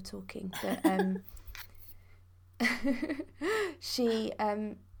Wikipedia while we're talking. But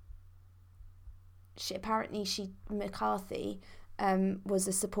McCarthy was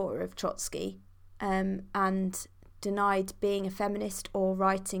a supporter of Trotsky, and denied being a feminist or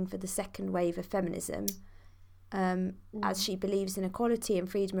writing for the second wave of feminism, as she believes in equality and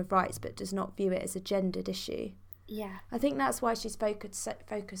freedom of rights, but does not view it as a gendered issue. Yeah, I think that's why she's focused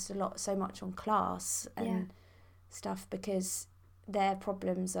so much on class and stuff, because their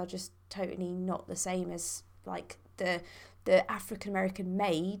problems are just totally not the same as like the African American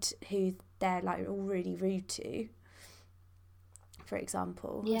maid who they're like all really rude to, for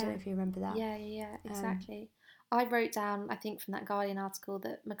example. I don't know if you remember that. Yeah, exactly. I wrote down, I think from that Guardian article,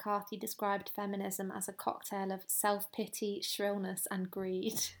 that McCarthy described feminism as a cocktail of self-pity, shrillness and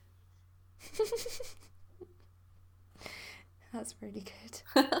greed. That's really good.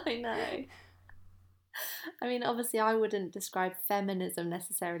 I know. I mean, obviously I wouldn't describe feminism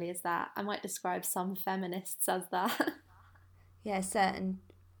necessarily as that. I might describe some feminists as that. Yeah, certain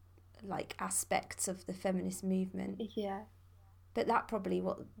like aspects of the feminist movement. Yeah. But that probably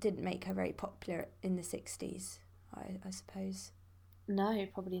what didn't make her very popular in the 60s, I suppose. No,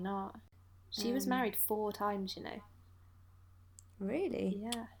 probably not. She was married 4 times, you know. Really?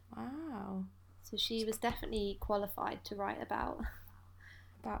 Yeah. Wow. So she was definitely qualified to write about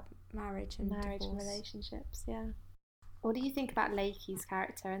marriage and divorce. And relationships, yeah. What do you think about Lakey's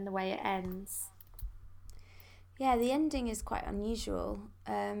character and the way it ends? Yeah, the ending is quite unusual.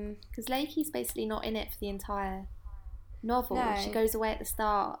 Because Lakey's basically not in it for the entire novel. No. She goes away at the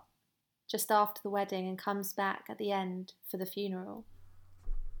start, just after the wedding, and comes back at the end for the funeral.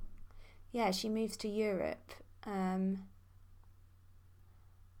 Yeah, she moves to Europe, and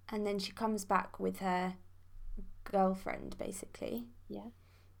then she comes back with her girlfriend, basically. Yeah.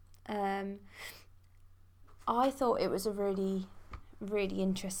 I thought it was a really, really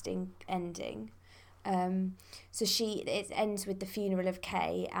interesting ending. So it ends with the funeral of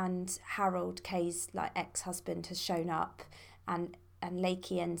Kay, and Harold, Kay's like ex-husband, has shown up, and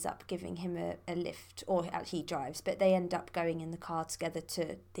Lakey ends up giving him a lift, or he drives, but they end up going in the car together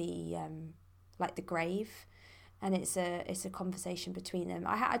to the the grave, and it's a conversation between them.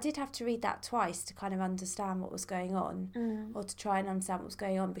 I did have to read that twice to kind of understand what was going on, or to try and understand what was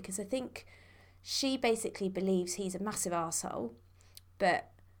going on, because I think she basically believes he's a massive arsehole, but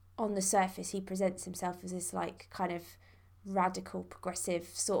on the surface he presents himself as this like kind of radical, progressive,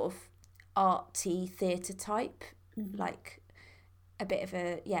 sort of arty theatre type, like a bit of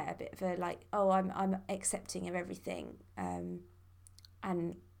a like, oh, I'm accepting of everything, and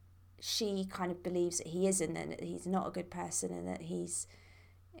she kind of believes that he isn't, and that he's not a good person, and that he's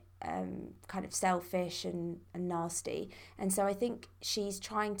kind of selfish and nasty. And so I think she's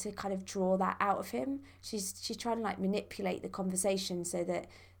trying to kind of draw that out of him. She's trying to like manipulate the conversation so that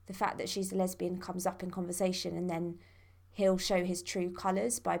the fact that she's a lesbian comes up in conversation, and then he'll show his true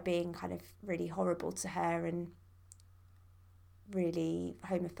colours by being kind of really horrible to her and really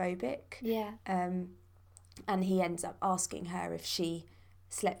homophobic. Yeah. And he ends up asking her if she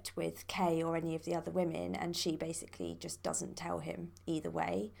slept with Kay or any of the other women, and she basically just doesn't tell him either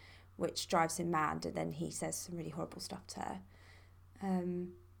way, which drives him mad, and then he says some really horrible stuff to her.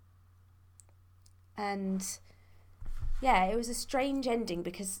 And yeah, it was a strange ending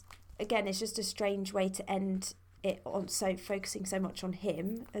because, again, it's just a strange way to end it, on so focusing so much on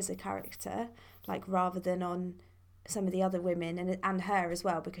him as a character, like, rather than on some of the other women and her as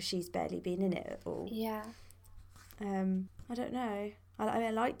well, because she's barely been in it at all. Yeah. I don't know.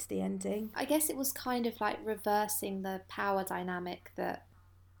 I liked the ending. I guess it was kind of like reversing the power dynamic that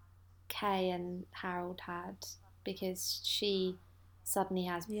Kay and Harold had, because she suddenly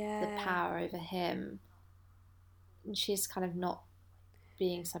has the power over him, and she's kind of not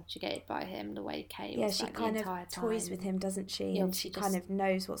being subjugated by him the way Kay was. Yeah, she kind of toys with him, doesn't she? And she kind of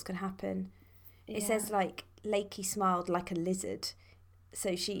knows what's going to happen. It says, like, Lakey smiled like a lizard.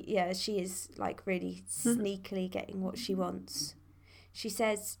 So she is, like, really sneakily getting what she wants. She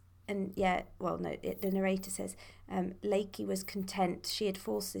says, the narrator says, Lakey was content. She had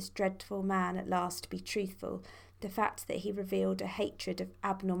forced this dreadful man at last to be truthful. The fact that he revealed a hatred of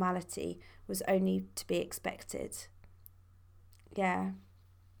abnormality was only to be expected. Yeah.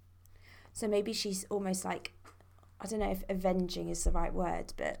 So maybe she's almost like, I don't know if avenging is the right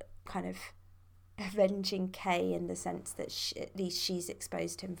word, but kind of avenging Kay in the sense that at least she's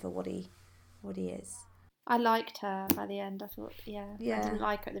exposed him for what he is. I liked her by the end. I thought, I didn't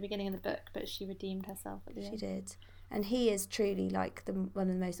like her at the beginning of the book, but she redeemed herself at the end. She did. And he is truly, like, one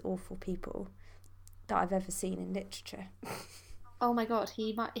of the most awful people that I've ever seen in literature. Oh my god,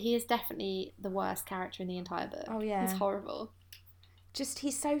 he is definitely the worst character in the entire book. Oh yeah. He's horrible. Just,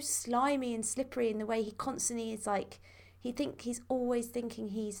 he's so slimy and slippery in the way he constantly is, like, he's always thinking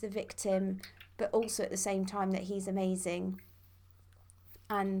he's the victim, but also at the same time that he's amazing.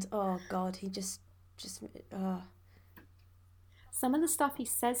 And, oh God, he just Some of the stuff he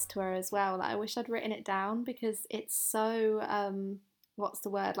says to her as well, like, I wish I'd written it down because it's so, what's the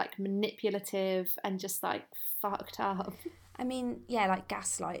word, like, manipulative and just, like, fucked up. I mean, yeah, like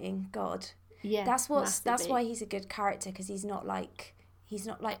gaslighting, God. Yeah, that's why he's a good character, because he's not like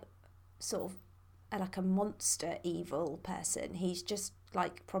sort of like a monster evil person. He's just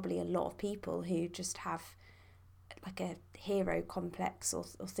like probably a lot of people who just have like a hero complex or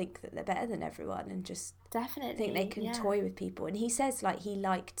think that they're better than everyone and just definitely think they can toy with people. And he says, like, he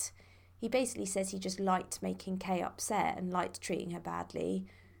basically says he just liked making Kay upset and liked treating her badly,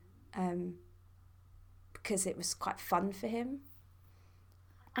 because it was quite fun for him.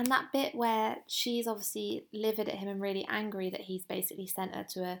 And that bit where she's obviously livid at him and really angry that he's basically sent her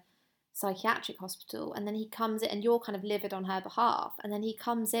to a psychiatric hospital, and then he comes in and you're kind of livid on her behalf, and then he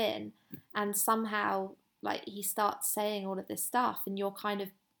comes in and somehow, like, he starts saying all of this stuff and you kind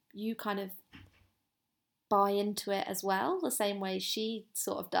of buy into it as well, the same way she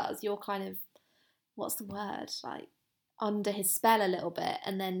sort of does. You're kind of, what's the word, like, under his spell a little bit,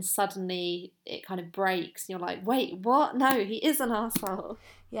 and then suddenly it kind of breaks and you're like, wait, what? No, he is an arsehole.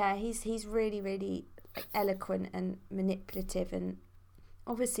 Yeah, he's really, really eloquent and manipulative, and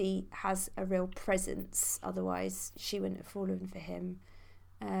obviously has a real presence, otherwise she wouldn't have fallen for him.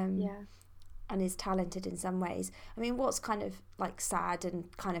 And is talented in some ways. I mean, what's kind of like sad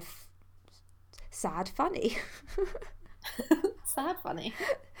and kind of sad funny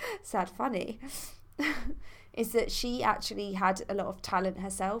sad funny is that she actually had a lot of talent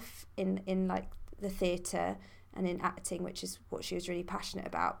herself in like the theatre and in acting, which is what she was really passionate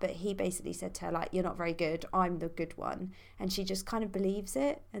about. But he basically said to her, like, you're not very good, I'm the good one. And she just kind of believes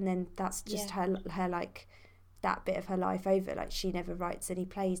it. And then that's just her like, that bit of her life over. Like, she never writes any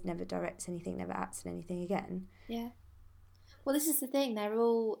plays, never directs anything, never acts in anything again. Yeah. Well, this is the thing. They're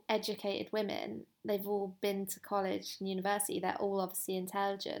all educated women. They've all been to college and university. They're all obviously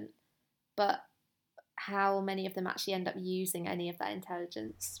intelligent. But how many of them actually end up using any of that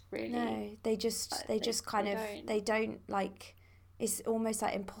intelligence, really? No, they don't, like, it's almost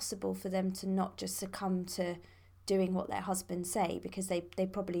like impossible for them to not just succumb to doing what their husbands say, because they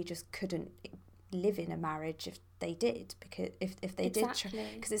probably just couldn't live in a marriage if they did, because if they did,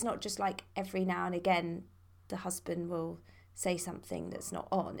 because it's not just like every now and again the husband will say something that's not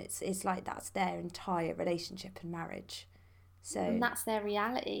on. It's like that's their entire relationship and marriage. So, and that's their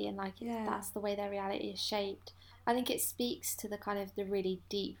reality, and like that's the way their reality is shaped. I think it speaks to the kind of the really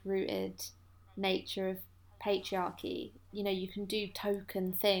deep-rooted nature of patriarchy. You know, you can do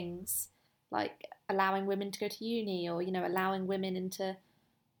token things like allowing women to go to uni, or, you know, allowing women into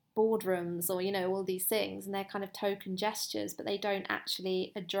boardrooms or, you know, all these things, and they're kind of token gestures, but they don't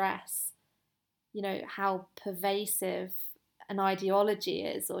actually address, you know, how pervasive an ideology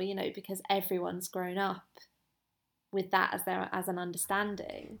is, or, you know, because everyone's grown up with that as an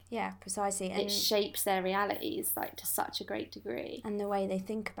understanding. Yeah, precisely. And it shapes their realities like to such a great degree. And the way they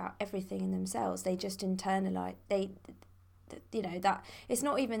think about everything in themselves, they just internalize. You know, that it's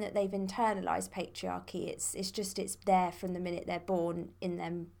not even that they've internalized patriarchy. It's there from the minute they're born in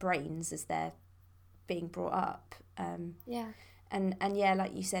their brains as they're being brought up. Yeah. And yeah,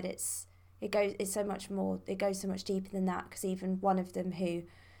 like you said, it's so much more. It goes so much deeper than that, because even one of them who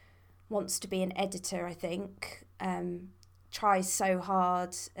wants to be an editor, I think, tries so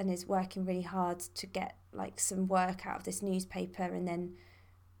hard and is working really hard to get like some work out of this newspaper, and then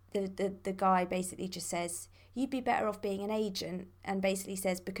the guy basically just says, you'd be better off being an agent, and basically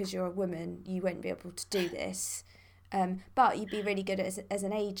says, because you're a woman you won't be able to do this, but you'd be really good as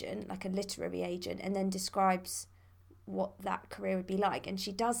an agent, like a literary agent, and then describes what that career would be like. And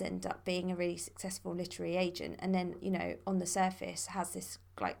she does end up being a really successful literary agent, and then, you know, on the surface has this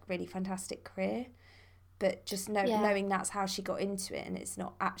like really fantastic career, but just knowing that's how she got into it, and it's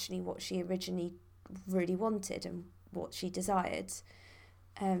not actually what she originally really wanted and what she desired.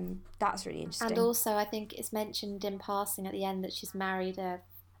 That's really interesting. And also I think it's mentioned in passing at the end that she's married an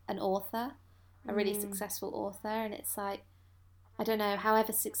author, a really successful author, and it's like, I don't know,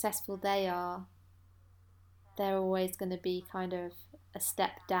 however successful they are, they're always going to be kind of a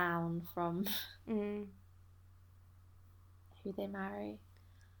step down from who they marry.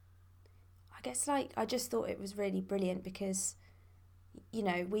 I guess, like, I just thought it was really brilliant because, you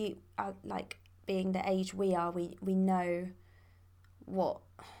know, we are, like, being the age we are, we know what,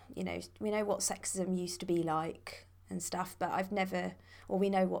 you know, we know what sexism used to be like and stuff, but we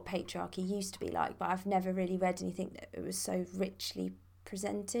know what patriarchy used to be like, but I've never really read anything that it was so richly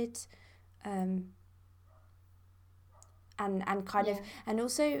presented. And kind of, and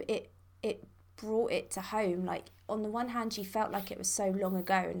also it brought it to home. Like, on the one hand, you felt like it was so long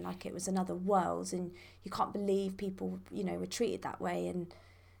ago and like it was another world, and you can't believe people, you know, were treated that way and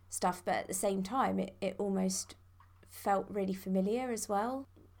stuff, but at the same time it almost felt really familiar as well.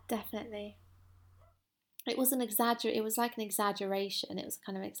 Definitely. It was it was like an exaggeration. It was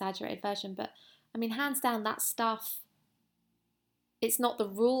kind of an exaggerated version, but I mean, hands down, that stuff, it's not the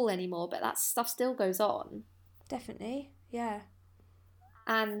rule anymore, but that stuff still goes on. Definitely, yeah.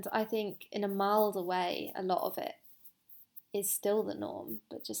 And I think in a milder way, a lot of it is still the norm,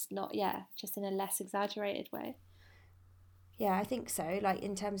 but just not, just in a less exaggerated way. Yeah, I think so. Like,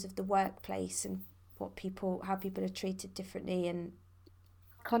 in terms of the workplace and how people are treated differently, and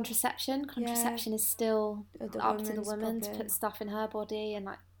contraception is still up to the woman problem. To put stuff in her body and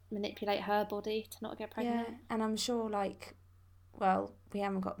like manipulate her body to not get pregnant. Yeah, and I'm sure, like, well, we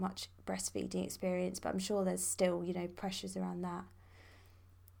haven't got much breastfeeding experience, but I'm sure there's still, you know, pressures around that.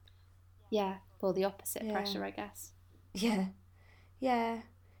 Yeah, or the opposite pressure, I guess. Yeah.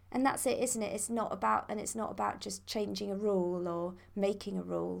 And that's it, isn't it? It's not about just changing a rule or making a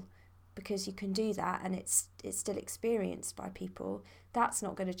rule, because you can do that and it's still experienced by people. That's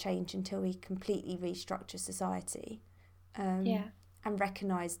not going to change until we completely restructure society. And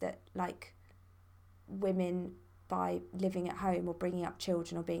recognise that, like, women, by living at home or bringing up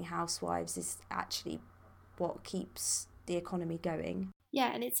children or being housewives, is actually what keeps the economy going.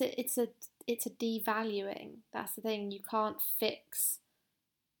 Yeah, and it's a devaluing. That's the thing. You can't fix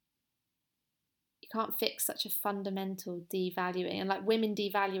such a fundamental devaluing, and like women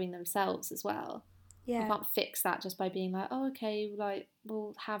devaluing themselves as well. Yeah. You can't fix that just by being like, oh, okay, like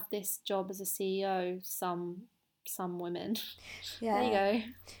we'll have this job as a CEO. Some women. Yeah. There you go.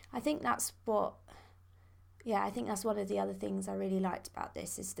 I think that's one of the other things I really liked about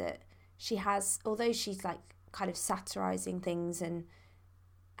this, is that she has, although she's like kind of satirising things and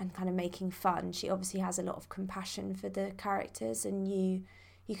kind of making fun, she obviously has a lot of compassion for the characters, and you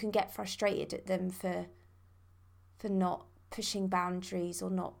can get frustrated at them for not pushing boundaries or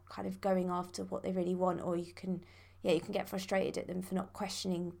not kind of going after what they really want, or you can get frustrated at them for not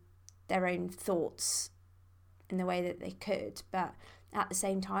questioning their own thoughts in the way that they could. But at the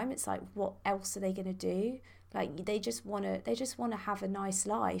same time, it's like, what else are they going to do? Like, they just want to have a nice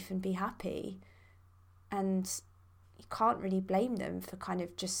life and be happy, and you can't really blame them for kind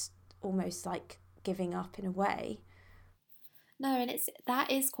of just almost like giving up in a way. No, and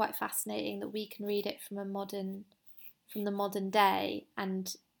that is quite fascinating that we can read it from the modern day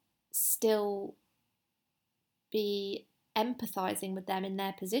and still be empathizing with them in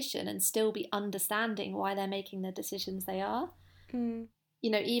their position and still be understanding why they're making the decisions they are. You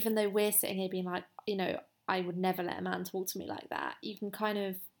know, even though we're sitting here being like, you know, I would never let a man talk to me like that, you can kind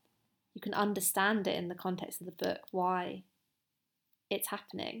of you can understand it in the context of the book, why it's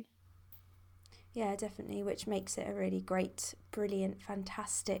happening. Yeah, definitely, which makes it a really great, brilliant,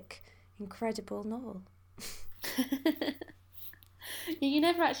 fantastic, incredible novel. You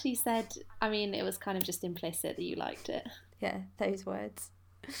never actually said, I mean, it was kind of just implicit that you liked it. Yeah, those words.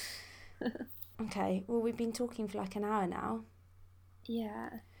 Okay, well, we've been talking for like an hour now. Yeah.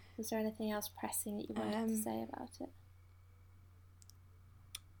 Was there anything else pressing that you wanted to say about it?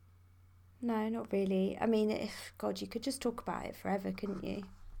 No, not really. I mean, God, you could just talk about it forever, couldn't you?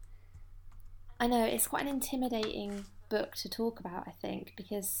 I know, it's quite an intimidating book to talk about, I think,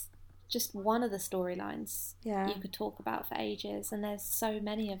 because just one of the storylines you could talk about for ages, and there's so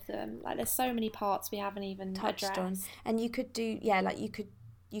many of them. Like, there's so many parts we haven't even touched on. And you could do, like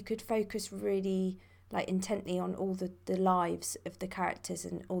you could focus really like intently on all the lives of the characters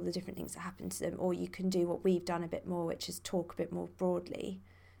and all the different things that happen to them, or you can do what we've done a bit more, which is talk a bit more broadly.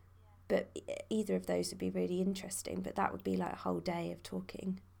 But either of those would be really interesting, but that would be like a whole day of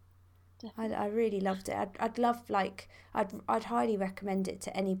talking. I really loved it. I'd highly recommend it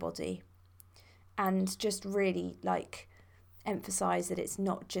to anybody, and just really like emphasize that it's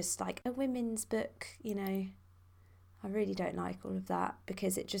not just like a women's book, you know. I really don't like all of that,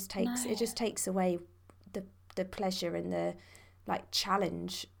 because it just takes away the pleasure and the like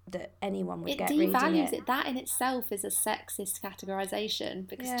challenge that anyone would get reading it. It devalues it. That in itself is a sexist categorization,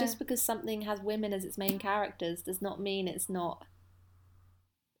 because just because something has women as its main characters does not mean it's not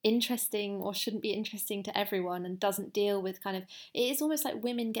interesting or shouldn't be interesting to everyone, and doesn't deal with kind of, it is almost like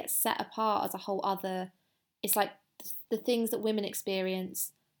women get set apart as a whole other, it's like the things that women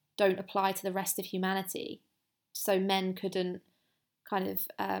experience don't apply to the rest of humanity, so men couldn't kind of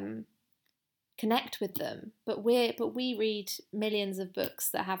connect with them, but we read millions of books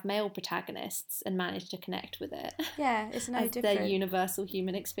that have male protagonists and manage to connect with it. Yeah, it's no different. They're universal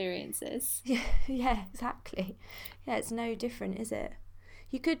human experiences. Yeah, exactly. Yeah, it's no different, is it?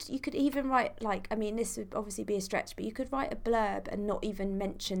 You could even write, like, I mean, this would obviously be a stretch, but you could write a blurb and not even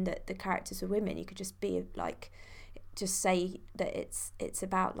mention that the characters are women. You could just be like, just say that it's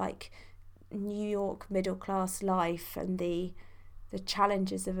about like New York middle class life and the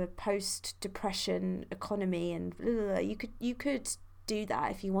challenges of a post-depression economy, and blah, blah, blah. You could do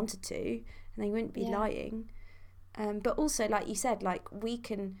that if you wanted to, and they wouldn't be lying. But also, like you said, like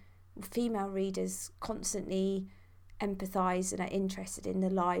female readers constantly empathise and are interested in the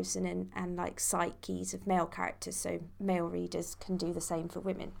lives and like psyches of male characters, so male readers can do the same for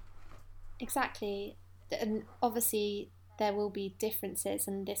women. Exactly. And obviously there will be differences,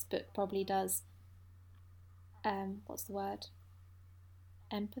 and this book probably does what's the word?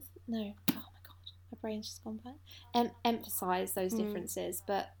 Empathy? No. Oh my god, my brain's just gone blank. Emphasise those differences,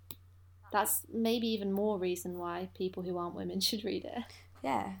 but that's maybe even more reason why people who aren't women should read it.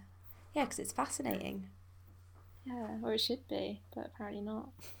 Yeah, because it's fascinating. Yeah, or it should be, but apparently not.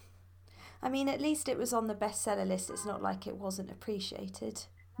 I mean, at least it was on the bestseller list. It's not like it wasn't appreciated.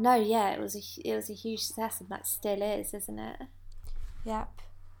 No, yeah, it was a huge success, and that still is, isn't it? Yep.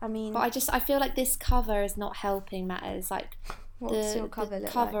 I mean, but I feel like this cover is not helping matters. Like, what's your cover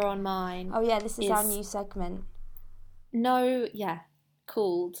look cover like? On mine. Oh yeah, this is our new segment. No, yeah,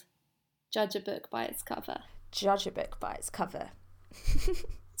 called Judge a Book by Its Cover. Judge a book by its cover.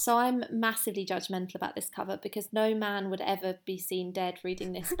 So I'm massively judgmental about this cover, because no man would ever be seen dead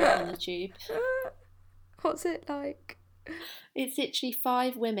reading this book on the tube. What's it like? It's literally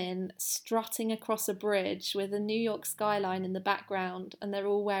 5 women strutting across a bridge with a New York skyline in the background, and they're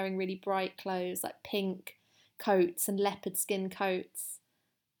all wearing really bright clothes, like pink coats and leopard skin coats,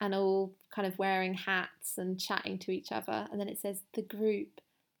 and all kind of wearing hats and chatting to each other. And then it says, "The group,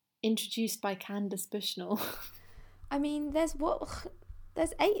 introduced by Candace Bushnell." I mean, there's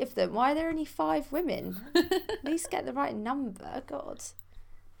 8 of them. Why are there only 5 women? At least get the right number, God.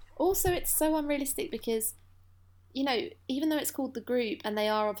 Also, it's so unrealistic because, you know, even though it's called The Group and they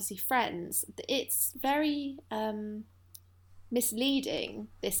are obviously friends, it's very misleading,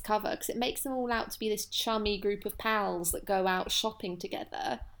 this cover, because it makes them all out to be this chummy group of pals that go out shopping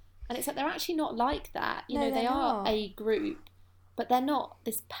together. And it's like, they're actually not like that. You know, they are a group, but they're not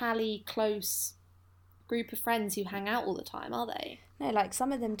this pally, close group of friends who hang out all the time, are they? No, like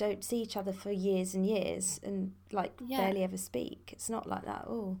some of them don't see each other for years and years and like barely ever speak. It's not like that at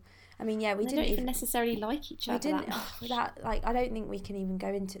all. I mean, yeah, we didn't even necessarily like each other. We didn't. I don't think we can even go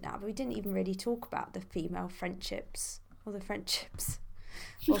into that. But we didn't even really talk about the female friendships or the friendships,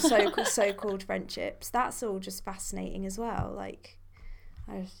 or so-called friendships. That's all just fascinating as well. Like,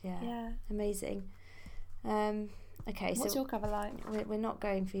 amazing. Okay, What's your cover like? We're not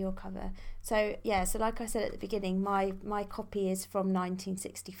going for your cover. So yeah, so like I said at the beginning, my copy is from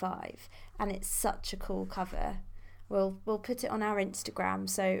 1965, and it's such a cool cover. We'll put it on our Instagram,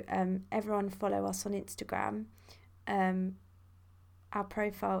 so everyone follow us on Instagram. Our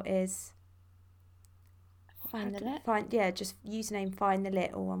profile is Find the Lit. Just username Find the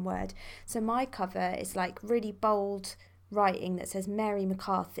Lit, all one word. So my cover is like really bold writing that says Mary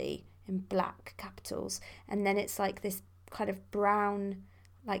McCarthy in black capitals, and then it's like this kind of brown,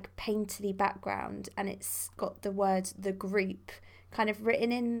 like painterly background, and it's got the words "the group" kind of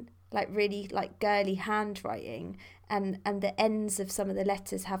written in like really like girly handwriting, and the ends of some of the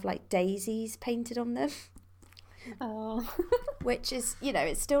letters have like daisies painted on them. Oh. Which is,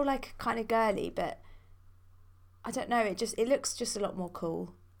 it's still like kind of girly, but I don't know, it looks just a lot more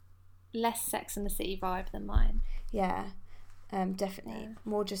cool. Less Sex and the City vibe than mine. Yeah, definitely. Yeah.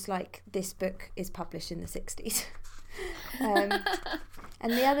 More just like this book is published in the 60s.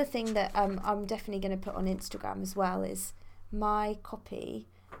 And the other thing that I'm definitely going to put on Instagram as well is my copy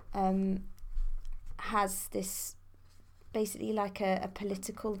has this basically like a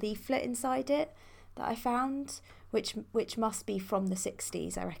political leaflet inside it that I found, which must be from the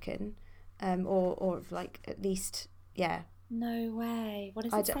 60s, I reckon, or like at least, yeah. No way. What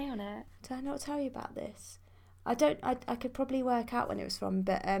does it say on it? Did I not tell you about this? I could probably work out when it was from,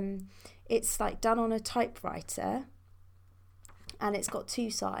 but it's like done on a typewriter, and it's got two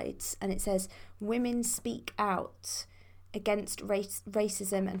sides, and it says "Women Speak Out Against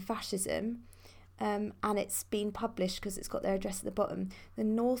Racism and Fascism." And it's been published because it's got their address at the bottom, the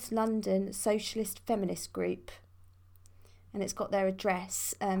North London Socialist Feminist Group, and it's got their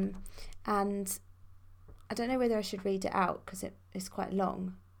address. And I don't know whether I should read it out because it's quite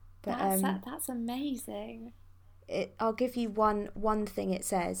long. But that's amazing. I'll give you one thing it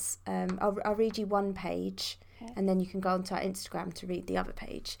says. I'll read you one page, okay, and then you can go onto our Instagram to read the other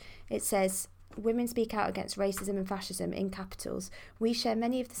page. It says, "Women speak out against racism and fascism in capitals. We share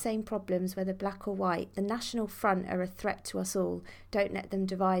many of the same problems, whether black or white. The National Front are a threat to us all. Don't let them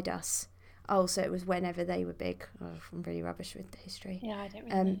divide us." Oh, so it was whenever they were big. Oh, I'm really rubbish with the history. Yeah, I don't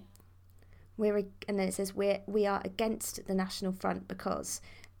really know. And then it says, we are against the National Front because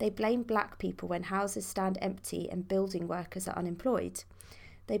they blame black people when houses stand empty and building workers are unemployed.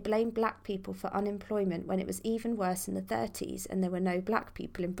 They blame black people for unemployment when it was even worse in the 30s and there were no black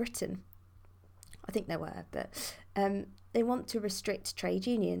people in Britain. I think there were, but they want to restrict trade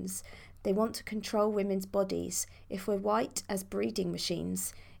unions. They want to control women's bodies. If we're white, as breeding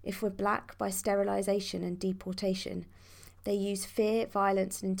machines. If we're black, by sterilisation and deportation. They use fear,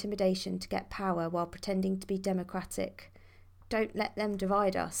 violence and intimidation to get power while pretending to be democratic. Don't let them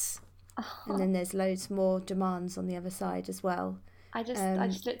divide us. And then there's loads more demands on the other side as well. I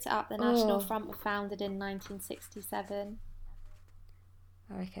just looked it up. The National Front was founded in 1967.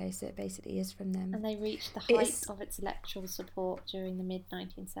 Okay, so it basically is from them. And they reached the height of its electoral support during the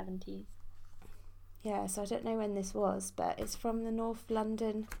mid-1970s. Yeah, so I don't know when this was, but it's from the North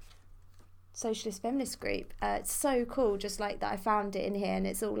London Socialist Feminist Group. It's so cool, just like that I found it in here, and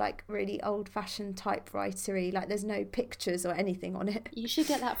it's all like really old-fashioned typewritery, like there's no pictures or anything on it. You should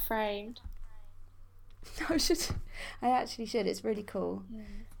get that framed. I actually should. It's really cool. Yeah,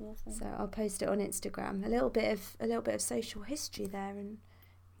 it's awesome. So I'll post it on Instagram. A little bit of social history there in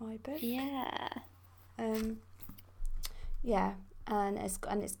my book. Yeah. Yeah, and it's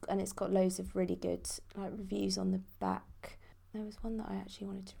got loads of really good like reviews on the back. There was one that I actually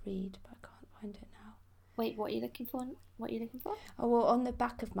wanted to read, but I can't find it now. Wait, what are you looking for? Oh, well, on the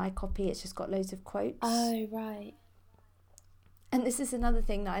back of my copy, it's just got loads of quotes. Oh, right. And this is another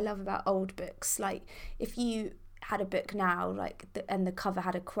thing that I love about old books. Like, if you had a book now, and the cover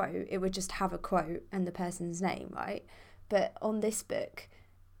had a quote, it would just have a quote and the person's name, right? But on this book,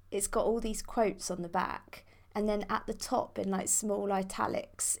 it's got all these quotes on the back, and then at the top in like small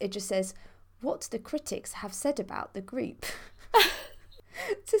italics, it just says, "What the critics have said about the group."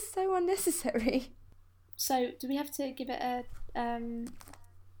 It's just so unnecessary. So, do we have to give it a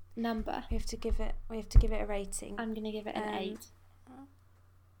number? We have to give it a rating. I'm gonna give it an 8.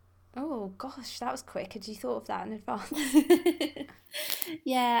 Oh gosh, that was quick. Had you thought of that in advance?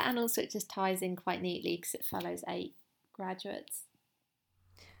 Yeah, and also it just ties in quite neatly because it follows 8 graduates.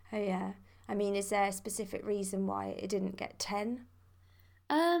 Oh yeah. I mean, is there a specific reason why it didn't get 10?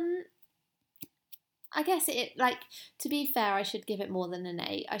 I guess to be fair, I should give it more than an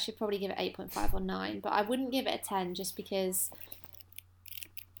 8. I should probably give it 8.5 or 9, but I wouldn't give it a 10 just because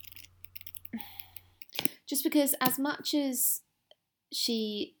as much as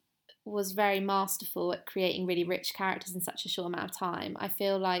she was very masterful at creating really rich characters in such a short amount of time, I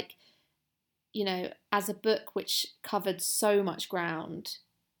feel like you know, as a book which covered so much ground,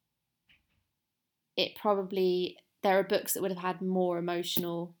 there are books that would have had more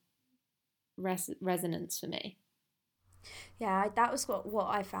emotional resonance for me. Yeah, that was what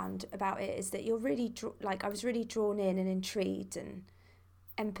I found about it, is that you're really I was really drawn in and intrigued and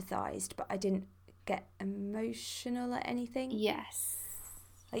empathised, but I didn't get emotional at anything. Yes.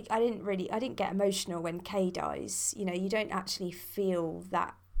 Like I didn't get emotional when Kay dies. You know, you don't actually feel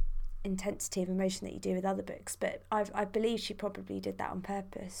that intensity of emotion that you do with other books, but I believe she probably did that on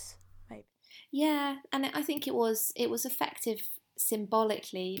purpose. Maybe. Yeah, and I think it was effective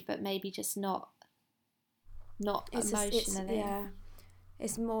symbolically, but maybe just not emotionally.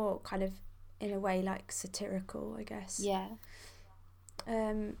 It's more kind of in a way like satirical, I guess. Yeah.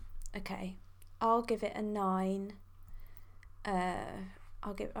 Okay, I'll give it a 9.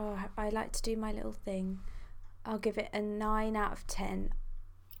 I like to do my little thing. I'll give it a 9 out of 10.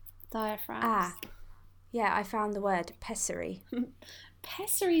 Diaphragms. Yeah, I found the word pessary.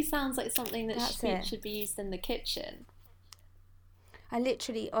 Pessary sounds like something that should be used in the kitchen. I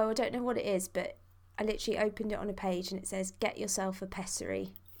don't know what it is, but I literally opened it on a page and it says, "Get yourself a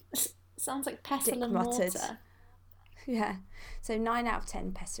pessary." Sounds like pestle and mortar. Yeah, so 9 out of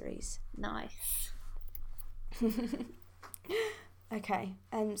 10 pessaries. Nice. Okay,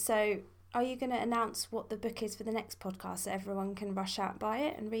 so are you going to announce what the book is for the next podcast so everyone can rush out and buy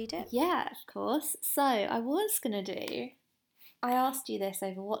it and read it? Yeah, of course. So I asked you this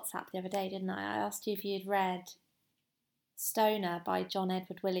over WhatsApp the other day, didn't I? I asked you if you'd read Stoner by John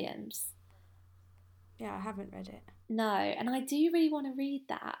Edward Williams. Yeah, I haven't read it. No, and I do really want to read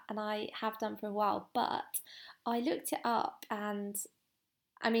that, and I have done for a while, but I looked it up, and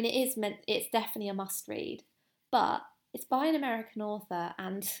I mean, it's definitely a must read, but it's by an American author,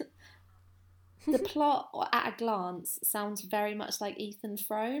 and the plot at a glance sounds very much like Ethan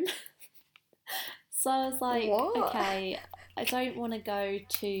Frome. So I was like, what? Okay, I don't want to go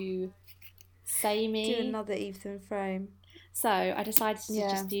too samey. Do another Ethan Frome. So I decided to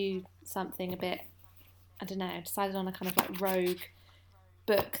just do something a bit, I don't know, I decided on a kind of like rogue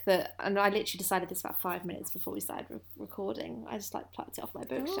book and I literally decided this about 5 minutes before we started recording. I just like plucked it off my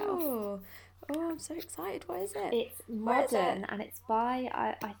bookshelf. Oh, I'm so excited. What is it? It's modern and it's by,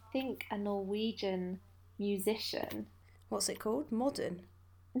 I think, a Norwegian musician. What's it called? Modern?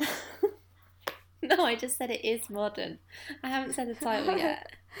 No, I just said it is modern. I haven't said the title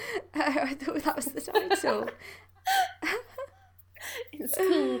yet. I thought that was the title. It's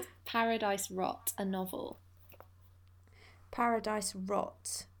called Paradise Rot, a novel. Paradise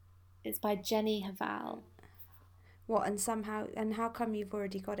Rot. It's by Jenny Haval. What, and how come you've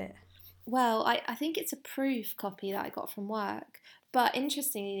already got it? Well, I think it's a proof copy that I got from work. But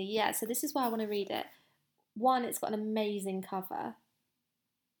interestingly, yeah, so this is why I want to read it. One, it's got an amazing cover.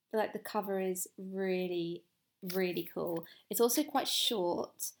 Like, the cover is really, really cool. It's also quite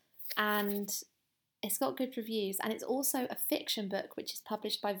short and it's got good reviews. And it's also a fiction book, which is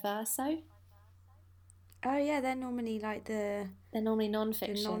published by Verso. Oh, yeah, they're normally like They're normally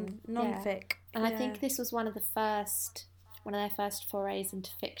non-fiction. Non-fic. And I think this was one of their first forays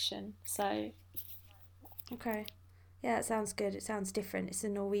into fiction. So. Okay. Yeah, that sounds good. It sounds different. It's a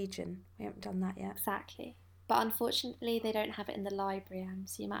Norwegian. We haven't done that yet. Exactly. But unfortunately, they don't have it in the library,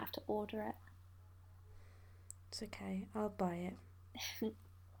 so you might have to order it. It's okay. I'll buy it.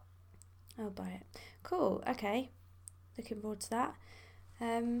 Cool. Okay. Looking forward to that.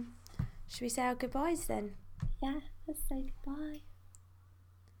 Should we say our goodbyes then? Yeah, let's say goodbye.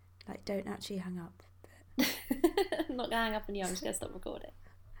 Like, don't actually hang up. I'm not going to hang up on you. I'm just going to stop recording.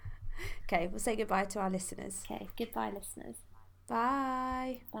 Okay, we'll say goodbye to our listeners. Okay, goodbye, listeners.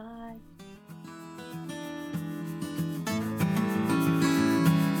 Bye. Bye.